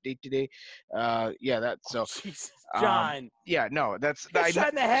little bit deep today. Yeah, that. So, Jesus, John. Yeah, no, that's shot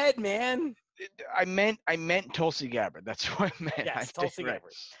in the head, man. I meant Tulsi Gabbard. That's what I meant. Yes, Tulsi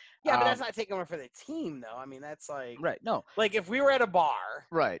Gabbard. Yeah, but that's not taking one for the team, though. I mean, that's like right. No, like if we were at a bar,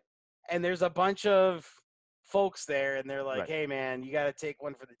 right, and there's a bunch of folks there, and they're like, right. "Hey, man, you got to take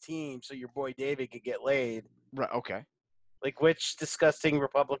one for the team so your boy David could get laid." Right. Okay. Like, which disgusting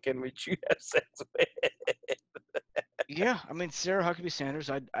Republican would you have sex with? Yeah, I mean, Sarah Huckabee Sanders,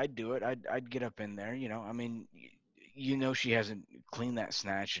 I'd do it. I'd get up in there. I mean, she hasn't cleaned that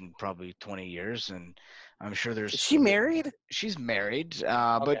snatch in probably 20 years, and I'm sure there's. Is she married? She's married,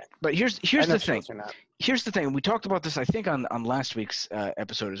 Okay. but here's the thing. Here's the thing. We talked about this, I think, on last week's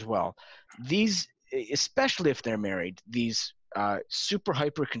episode as well. These, especially if they're married, these super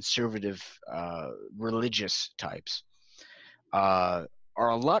hyper conservative religious types are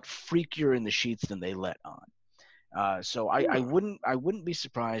a lot freakier in the sheets than they let on. So I wouldn't be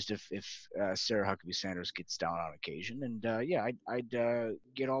surprised if Sarah Huckabee Sanders gets down on occasion, and yeah, I'd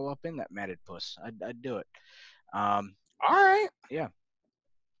get all up in that matted puss. I'd do it. All right. Yeah.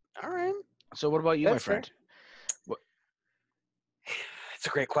 All right. So what about you, my friend? It's a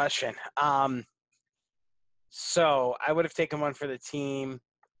great question. So I would have taken one for the team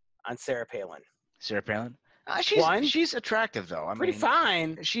on Sarah Palin. Sarah Palin? She's attractive though. I Pretty mean,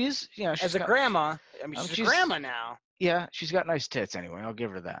 fine. She's as a grandma. I mean, she's a grandma now. Yeah, she's got nice tits anyway. I'll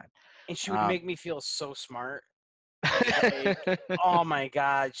give her that. And she would make me feel so smart. Like, oh my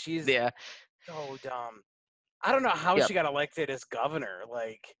God, she's so dumb. I don't know how she got elected as governor.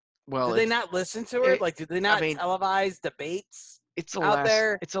 Like, did they not listen to her? Like, did they not televise debates? It's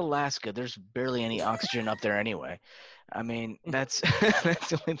Alaska. It's Alaska. There's barely any oxygen up there anyway. I mean, that's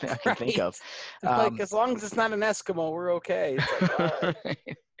the only thing I can think of. Like, as long as it's not an Eskimo, we're okay. It's like, right.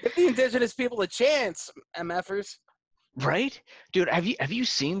 Give the indigenous people a chance, MFers. Right, dude. Have you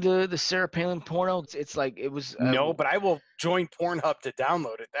seen the Sarah Palin porno? It's like it was. No, but I will join Pornhub to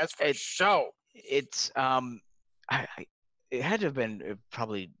download it. That's for sure. It's it had to have been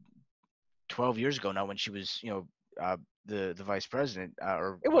probably 12 years ago now when she was the vice president.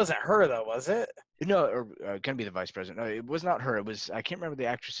 Or it wasn't her though, was it? No, or gonna be the vice president. No, it was not her. It was, I can't remember the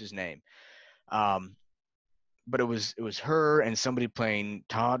actress's name. But it was her and somebody playing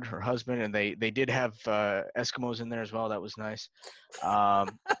Todd, her husband, and they did have Eskimos in there as well. That was nice. Trying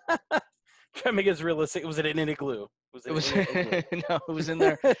to make it realistic. Was it an igloo? No, it was in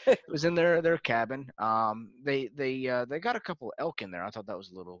there. It was in their cabin. They got a couple elk in there. I thought that was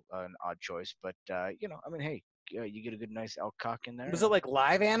a little an odd choice, but I mean, hey, you get a good nice elk cock in there. Was it like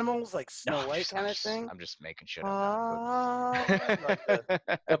live animals, like Snow White kind of thing? I'm just making shit up. Like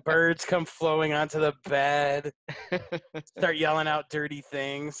the birds come flowing onto the bed, start yelling out dirty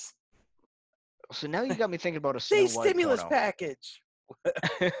things. So now you got me thinking about a Snow White stimulus porno. Package.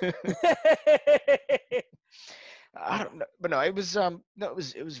 I don't know, but no, it was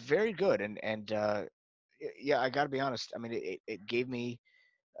it was very good, and yeah, I got to be honest. I mean, it gave me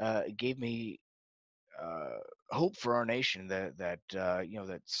hope for our nation that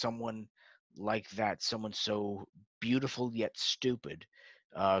that someone like that, someone so beautiful yet stupid,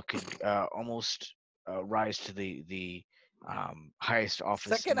 could almost rise to the highest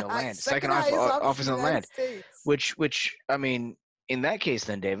office in the land, second office in the land, which I mean, in that case,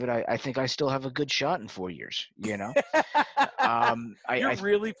 then David, I think I still have a good shot in 4 years. You're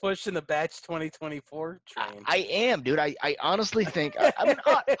really pushing the batch 2024 train. I am, dude. I honestly think. I mean,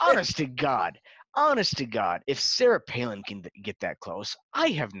 honest to God, if Sarah Palin can get that close, I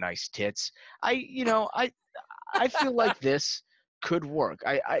have nice tits. I feel like this could work.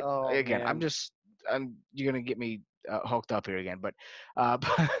 Again, man. You're gonna get me hulked up here again, but I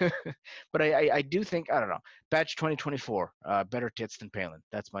do think, I don't know, batch 2024, better tits than Palin.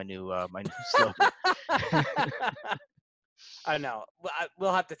 That's my new slogan. I know.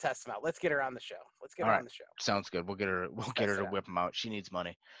 We'll have to test them out. Let's get her on the show. On the show. Sounds good. We'll get her to whip them out. She needs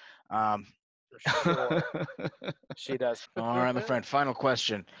money. For sure. She does. All right, my friend. Final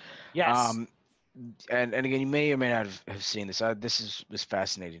question. Yes. And again, you may or may not have seen this. This was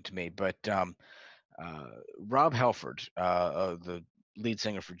fascinating to me, but Rob Halford, the lead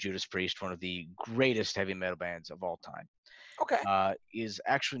singer for Judas Priest, one of the greatest heavy metal bands of all time, is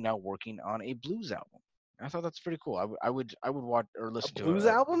actually now working on a blues album. I thought that's pretty cool. I would watch or listen to a blues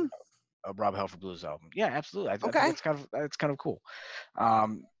album. A Rob Halford blues album. Yeah, absolutely. I think it's kind of cool.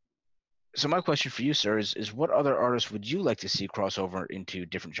 So my question for you, sir, is what other artists would you like to see cross over into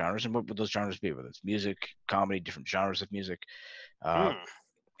different genres, and what would those genres be? Whether it's music, comedy, different genres of music,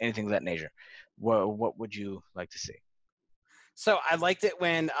 anything of that nature. What would you like to see? So I liked it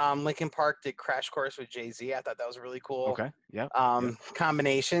when Linkin Park did Crash Course with Jay-Z. I thought that was a really cool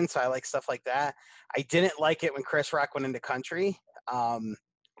combination. So I like stuff like that. I didn't like it when Chris Rock went into country.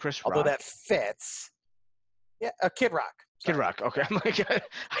 Chris Rock. Although that fits. Yeah, Kid Rock. Sorry. Kid Rock. Okay, I'm like, I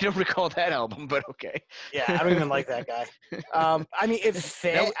don't recall that album, but okay. Yeah, I don't even like that guy. I mean, it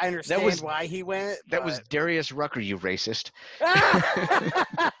fit. I understand why he went. That was Darius Rucker, you racist.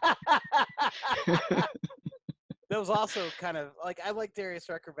 That was also kind of like, I like Darius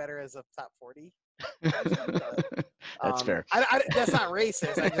Rucker better as a top 40. That's fair. That's not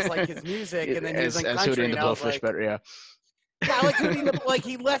racist. I just like his music, and then he was in country, and I was like, better, yeah. Yeah, I like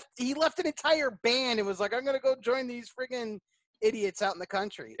he left an entire band and was like, I'm gonna go join these friggin' idiots out in the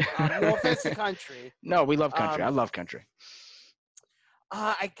country. No offense to country. No, we love country. I love country.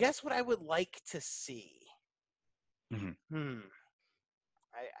 I guess what I would like to see. Mm-hmm.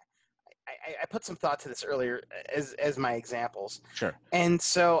 I put some thought to this earlier as my examples. Sure. And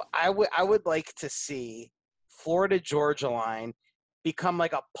so I would like to see Florida Georgia Line become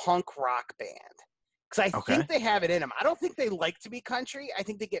like a punk rock band. Because I think they have it in them. I don't think they like to be country. I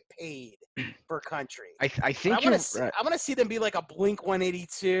think they get paid for country. I think I want to see them be like a Blink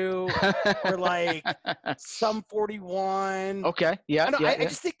 182 or like Sum 41. Okay, yeah, I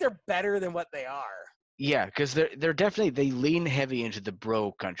just think they're better than what they are. Yeah, because they're definitely, they lean heavy into the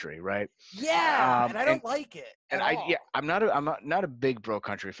bro country, right? Yeah, and I don't like it. I'm not a big bro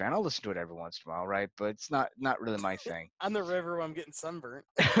country fan. I'll listen to it every once in a while, right? But it's not really my thing. On the river when I'm getting sunburnt.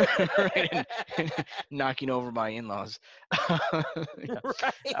 Right, and knocking over my in-laws.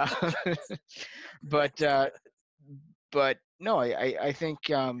 Right. But no, I think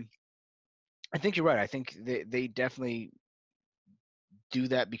you're right. I think they definitely do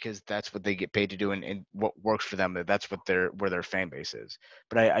that because that's what they get paid to do, and what works for them. That's what where their fan base is.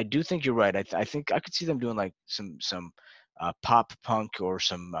 But I do think you're right. I think I could see them doing like some pop punk or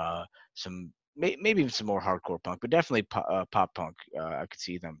some maybe even some more hardcore punk, but definitely pop punk. I could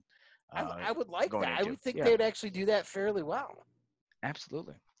see them. I would like that. I would think they'd actually do that fairly well.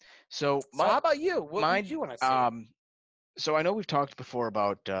 Absolutely. So how about you? What would you want to see? So I know we've talked before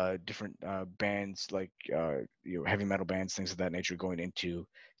about different bands, like heavy metal bands, things of that nature, going into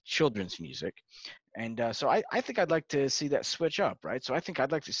children's music, and so I think I'd like to see that switch up, right? So I think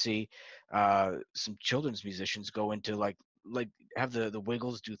I'd like to see some children's musicians go into like have the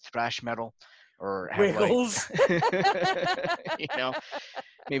Wiggles do thrash metal, or have Wiggles,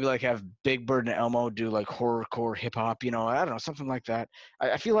 maybe like have Big Bird and Elmo do like horrorcore hip hop, I don't know, something like that.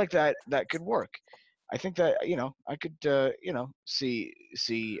 I feel like that could work. I think that I could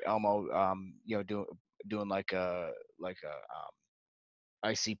see Elmo doing like a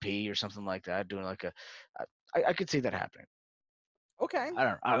ICP or something like that, doing like I could see that happening. Okay. I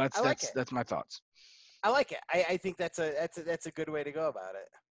don't know. That's my thoughts. I like it. I think that's a good way to go about it.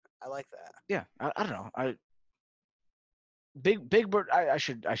 I like that. Yeah. I don't know. Big Bird. I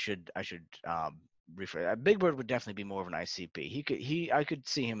should rephrase. Big Bird would definitely be more of an ICP. I could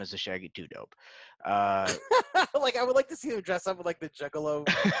see him as a Shaggy 2 Dope. Like I would like to see him dress up with like the Juggalo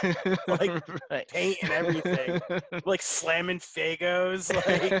like paint and everything, like slamming Fagos.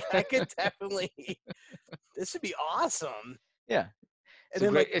 Like I could definitely. This would be awesome. Yeah. And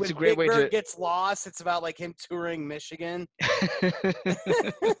then it's a great way to gets lost. It's about like him touring Michigan.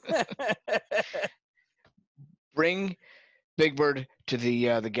 Bring Big Bird to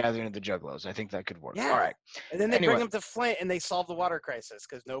the gathering of the Juggalos. I think that could work. Yeah. All right. And then they bring him to Flint, and they solve the water crisis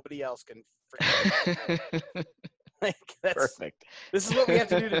because nobody else can. Like that's perfect. This is what we have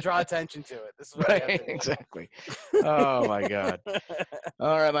to do to draw attention to it. This is what we have to do. Exactly. Oh my God.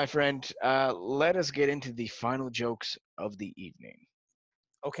 All right, my friend. Let us get into the final jokes of the evening.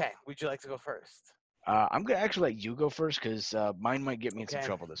 Okay. Would you like to go first? I'm gonna actually let you go first because mine might get me in some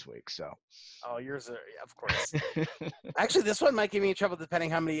trouble this week. So. Oh, yours are, of course. Actually, this one might get me in trouble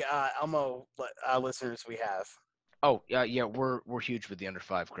depending how many Elmo listeners we have. Oh yeah, we're huge with the under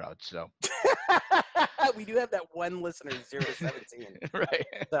 5 crowd. So. We do have that one listener, 0 to 17. Right.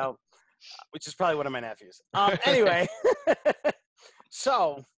 So, which is probably one of my nephews. Anyway,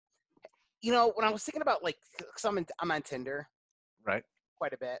 so, when I was thinking about like, cause I'm on Tinder. Right.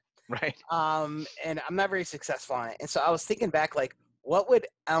 Quite a bit. Right. And I'm not very successful on it. And so I was thinking back, like, what would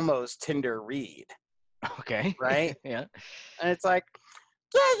Elmo's Tinder read? Okay. Right? Yeah. And it's like,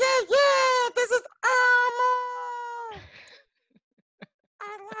 yeah, this is Elmo.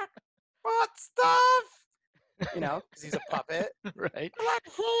 I like butt stuff. Because he's a puppet. Right. I like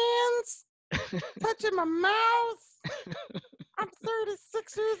hands touching my mouth. I'm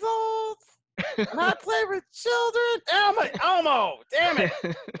 36 years old. And I play with children. Elmo, damn it.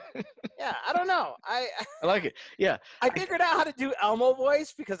 Yeah, I don't know. I like it. Yeah. I figured out how to do Elmo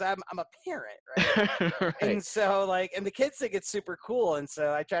voice because I'm a parent, right? Right. And so and the kids think it's super cool, and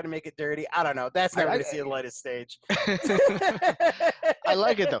so I try to make it dirty. I don't know. That's never going to see the lightest stage. I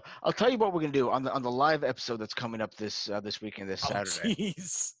like it though. I'll tell you what we're gonna do on the live episode that's coming up this weekend, this Saturday.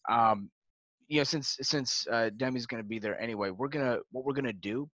 Jeez. Since Demi's gonna be there anyway, what we're gonna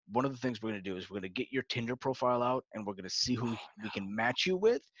do. One of the things we're gonna do is we're gonna get your Tinder profile out, and we're gonna see who we can match you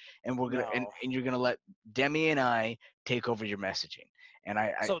with, and we're gonna and you're gonna let Demi and I take over your messaging. And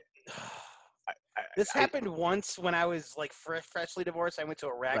this happened once when I was like freshly divorced. I went to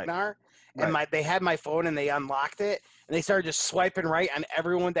a Ragnar, right. And they had my phone and they unlocked it, and they started just swiping right on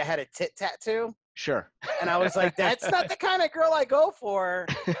everyone that had a tit tattoo. Sure. And I was like, that's not the kind of girl I go for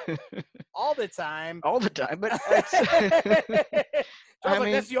all the time. All the time, but I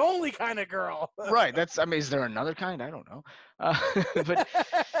mean, that's the only kind of girl. Right. Is there another kind? I don't know. But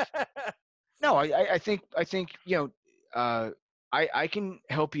no, I think I can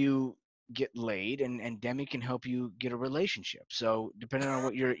help you get laid, and Demi can help you get a relationship. So depending on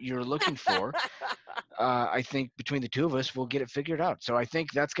what you're looking for, I think between the two of us, we'll get it figured out. So I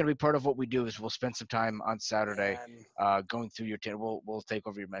think that's going to be part of what we do is we'll spend some time on Saturday going through your we'll take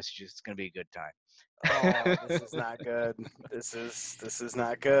over your messages. It's going to be a good time. Oh, this is not good. This is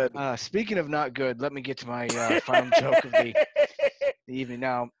not good. Speaking of not good, let me get to my final joke of the evening.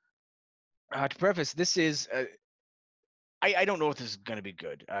 Now, to preface, this is I don't know if this is going to be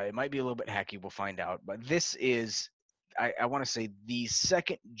good. It might be a little bit hacky. We'll find out. But this is, I want to say, the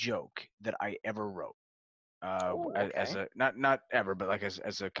second joke that I ever wrote. As a not ever, but like as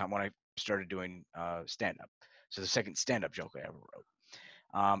a when I started doing stand up. So the second stand up joke I ever wrote.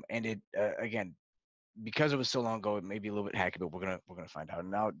 And it again, because it was so long ago, it may be a little bit hacky, but we're gonna find out.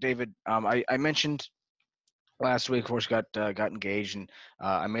 Now, David, I mentioned last week, of course, got engaged, and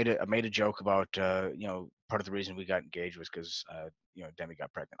I made a joke about part of the reason we got engaged was because Demi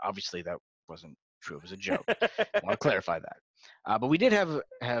got pregnant. Obviously, that wasn't true. It was a joke. I want to clarify that. But we did have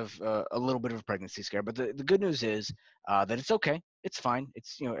a little bit of a pregnancy scare. But the good news is that it's okay. It's fine.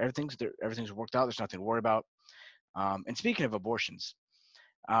 It's everything's worked out. There's nothing to worry about. And speaking of abortions.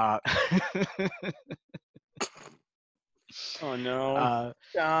 Oh no,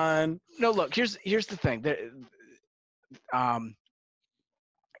 John. No, look. Here's the thing. There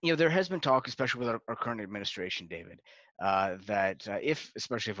has been talk, especially with our current administration, David, that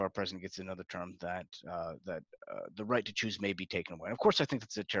especially if our president gets another term, that the right to choose may be taken away. And of course, I think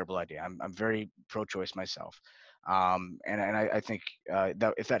that's a terrible idea. I'm very pro-choice myself, and I think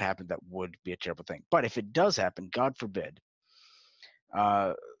that if that happened, that would be a terrible thing. But if it does happen, God forbid.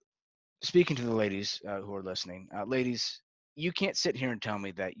 Speaking to the ladies who are listening, ladies, you can't sit here and tell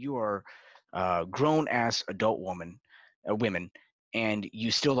me that you are grown-ass adult women, and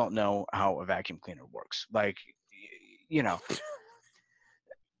you still don't know how a vacuum cleaner works. Like,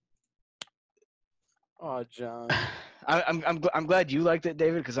 Oh, John. I'm glad you liked it,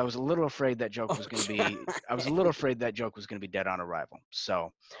 David, because I was a little afraid that joke was going to be. I was a little afraid that joke was going to be dead on arrival.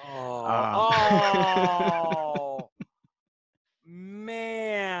 So. Oh.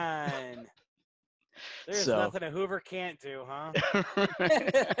 Man. There's nothing a Hoover can't do, huh?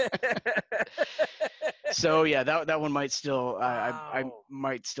 So yeah, that one might still. I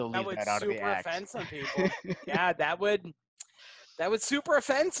might still leave that out of the act. That would super offend some people. Yeah, that would super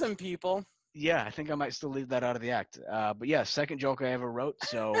offend some people. Yeah, I think I might still leave that out of the act. But yeah, second joke I ever wrote.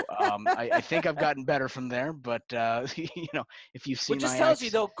 So I think I've gotten better from there. But if you've seen, just tells you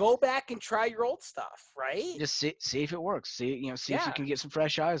though, go back and try your old stuff, right? Just see if it works. See if you can get some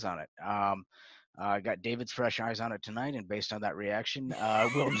fresh eyes on it. I got David's fresh eyes on it tonight, and based on that reaction,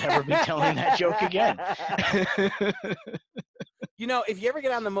 we'll never be telling that joke again. If you ever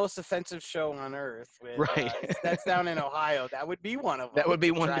get on the most offensive show on earth, right? That's down in Ohio. That would be one of them. That would be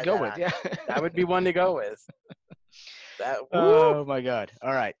one to go with. Yeah, that would be one to go with. Oh my God!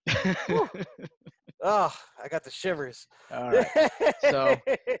 All right. Oh, I got the shivers. All right. So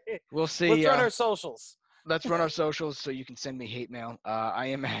we'll see. Let's run our socials. Let's run our socials so you can send me hate mail. I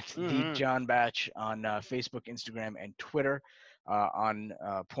am at the John Batch on Facebook, Instagram, and Twitter. On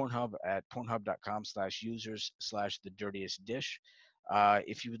Pornhub at pornhub.com/users/thedirtiestdish.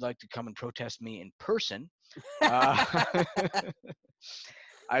 If you would like to come and protest me in person, I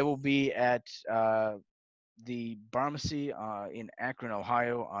will be at the Pharmacy in Akron,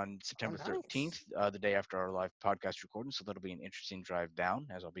 Ohio on September 13th, the day after our live podcast recording. So that'll be an interesting drive down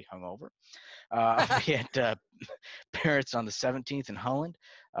as I'll be hungover. I'll be at Parrots on the 17th in Holland.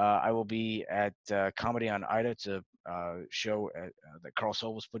 I will be at Comedy on Ida. It's a show that Carl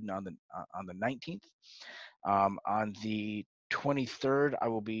Soul was putting on the 19th. On the 23rd, I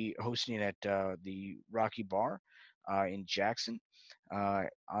will be hosting at the Rocky Bar in Jackson.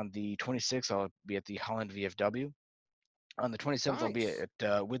 On the 26th, I'll be at the Holland VFW. On the 27th, I'll be at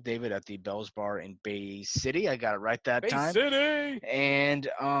with David at the Bell's Bar in Bay City. I got it right that time. Bay City! And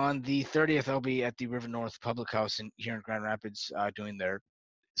on the 30th, I'll be at the River North Public House here in Grand Rapids doing their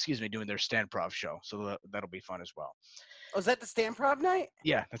stand-prov show. So that'll be fun as well. Oh, is that the stand-prov night?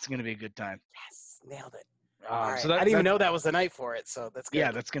 Yeah, that's going to be a good time. Yes, nailed it. Right. So I didn't even know that was the night for it, so that's good.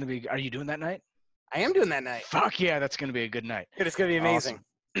 Yeah, that's going to be – are you doing that night? I am doing that night. Fuck yeah, that's going to be a good night. It's going to be amazing. Awesome.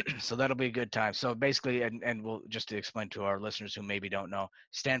 So that'll be a good time. So basically, and we'll just to explain to our listeners who maybe don't know,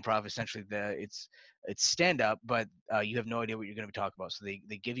 stand-prov essentially it's stand-up, but you have no idea what you're going to be talking about. So they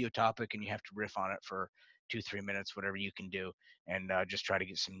give you a topic and you have to riff on it for 2-3 minutes, whatever you can do, and just try to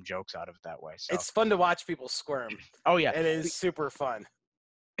get some jokes out of it that way. So it's fun to watch people squirm. Oh yeah, it is super fun.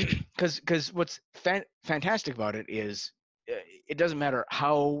 Because what's fantastic about it is it doesn't matter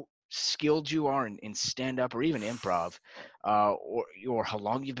how skilled you are in stand up or even improv, or how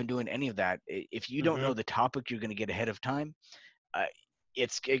long you've been doing any of that, if you don't know the topic you're going to get ahead of time,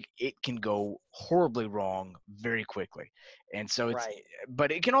 it can go horribly wrong very quickly. And so it's,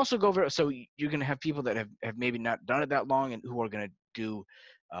 but it can also go very, so you're going to have people that have maybe not done it that long and who are going to do,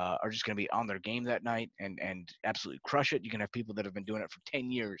 are just going to be on their game that night and absolutely crush it. You can have people that have been doing it for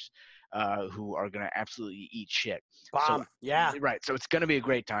 10 years who are going to absolutely eat shit. Bomb. So, right. So it's going to be a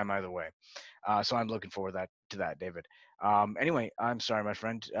great time either way. So I'm looking forward to that, David. Anyway, I'm sorry, my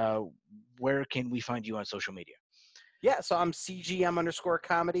friend. Where can we find you on social media? Yeah, so I'm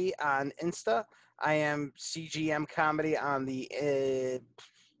CGM_comedy on Insta. I am CGM comedy on the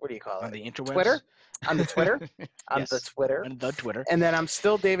what do you call it? On the interwebs? Twitter. On the Twitter. On the Twitter. And then I'm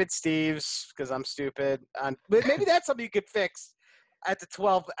still David Steves because I'm stupid. But maybe that's something you could fix at the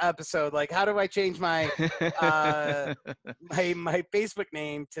 12th episode. Like, how do I change my my Facebook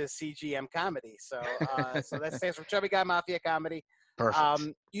name to CGM comedy? So so that stands for Chubby Guy Mafia Comedy.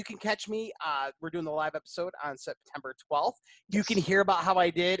 Perfect. You can catch me. We're doing the live episode on September 12th. You can hear about how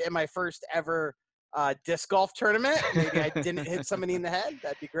I did in my first ever disc golf tournament. Maybe I didn't hit somebody in the head.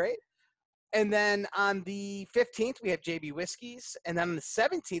 That'd be great. And then on the 15th, we have JB Whiskeys. And then on the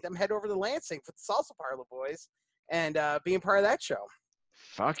 17th, I'm heading over to Lansing for the Salsa Parlor Boys and being part of that show.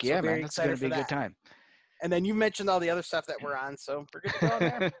 Fuck yeah, man. That's going to be a good time. And then you mentioned all the other stuff that we're on, so we're good to go on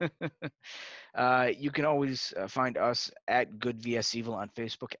there. You can always find us at Good vs Evil on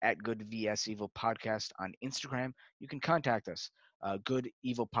Facebook, at Good vs Evil Podcast on Instagram. You can contact us,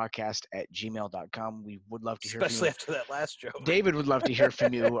 goodevilpodcast@gmail.com. We would love to hear from you. Especially after that last joke. David would love to hear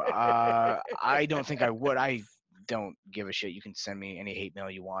from you. I don't think I would. I don't give a shit. You can send me any hate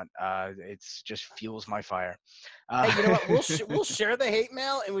mail you want. It's just fuels my fire. Hey, you know what? We'll share the hate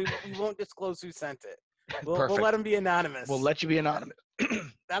mail, and we won't disclose who sent it. We'll let them be anonymous. We'll let you be anonymous.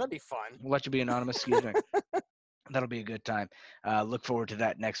 That'll be fun. We'll let you be anonymous. Excuse me. That'll be a good time. Look forward to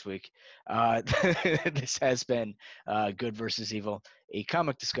that next week. This has been Good versus Evil, a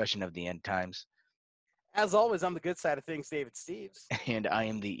comic discussion of the end times. As always, I'm the good side of things, David Steves. And I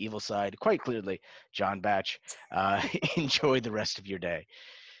am the evil side, quite clearly, John Batch. Enjoy the rest of your day.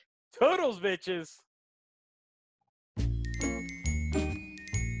 Toodles, bitches.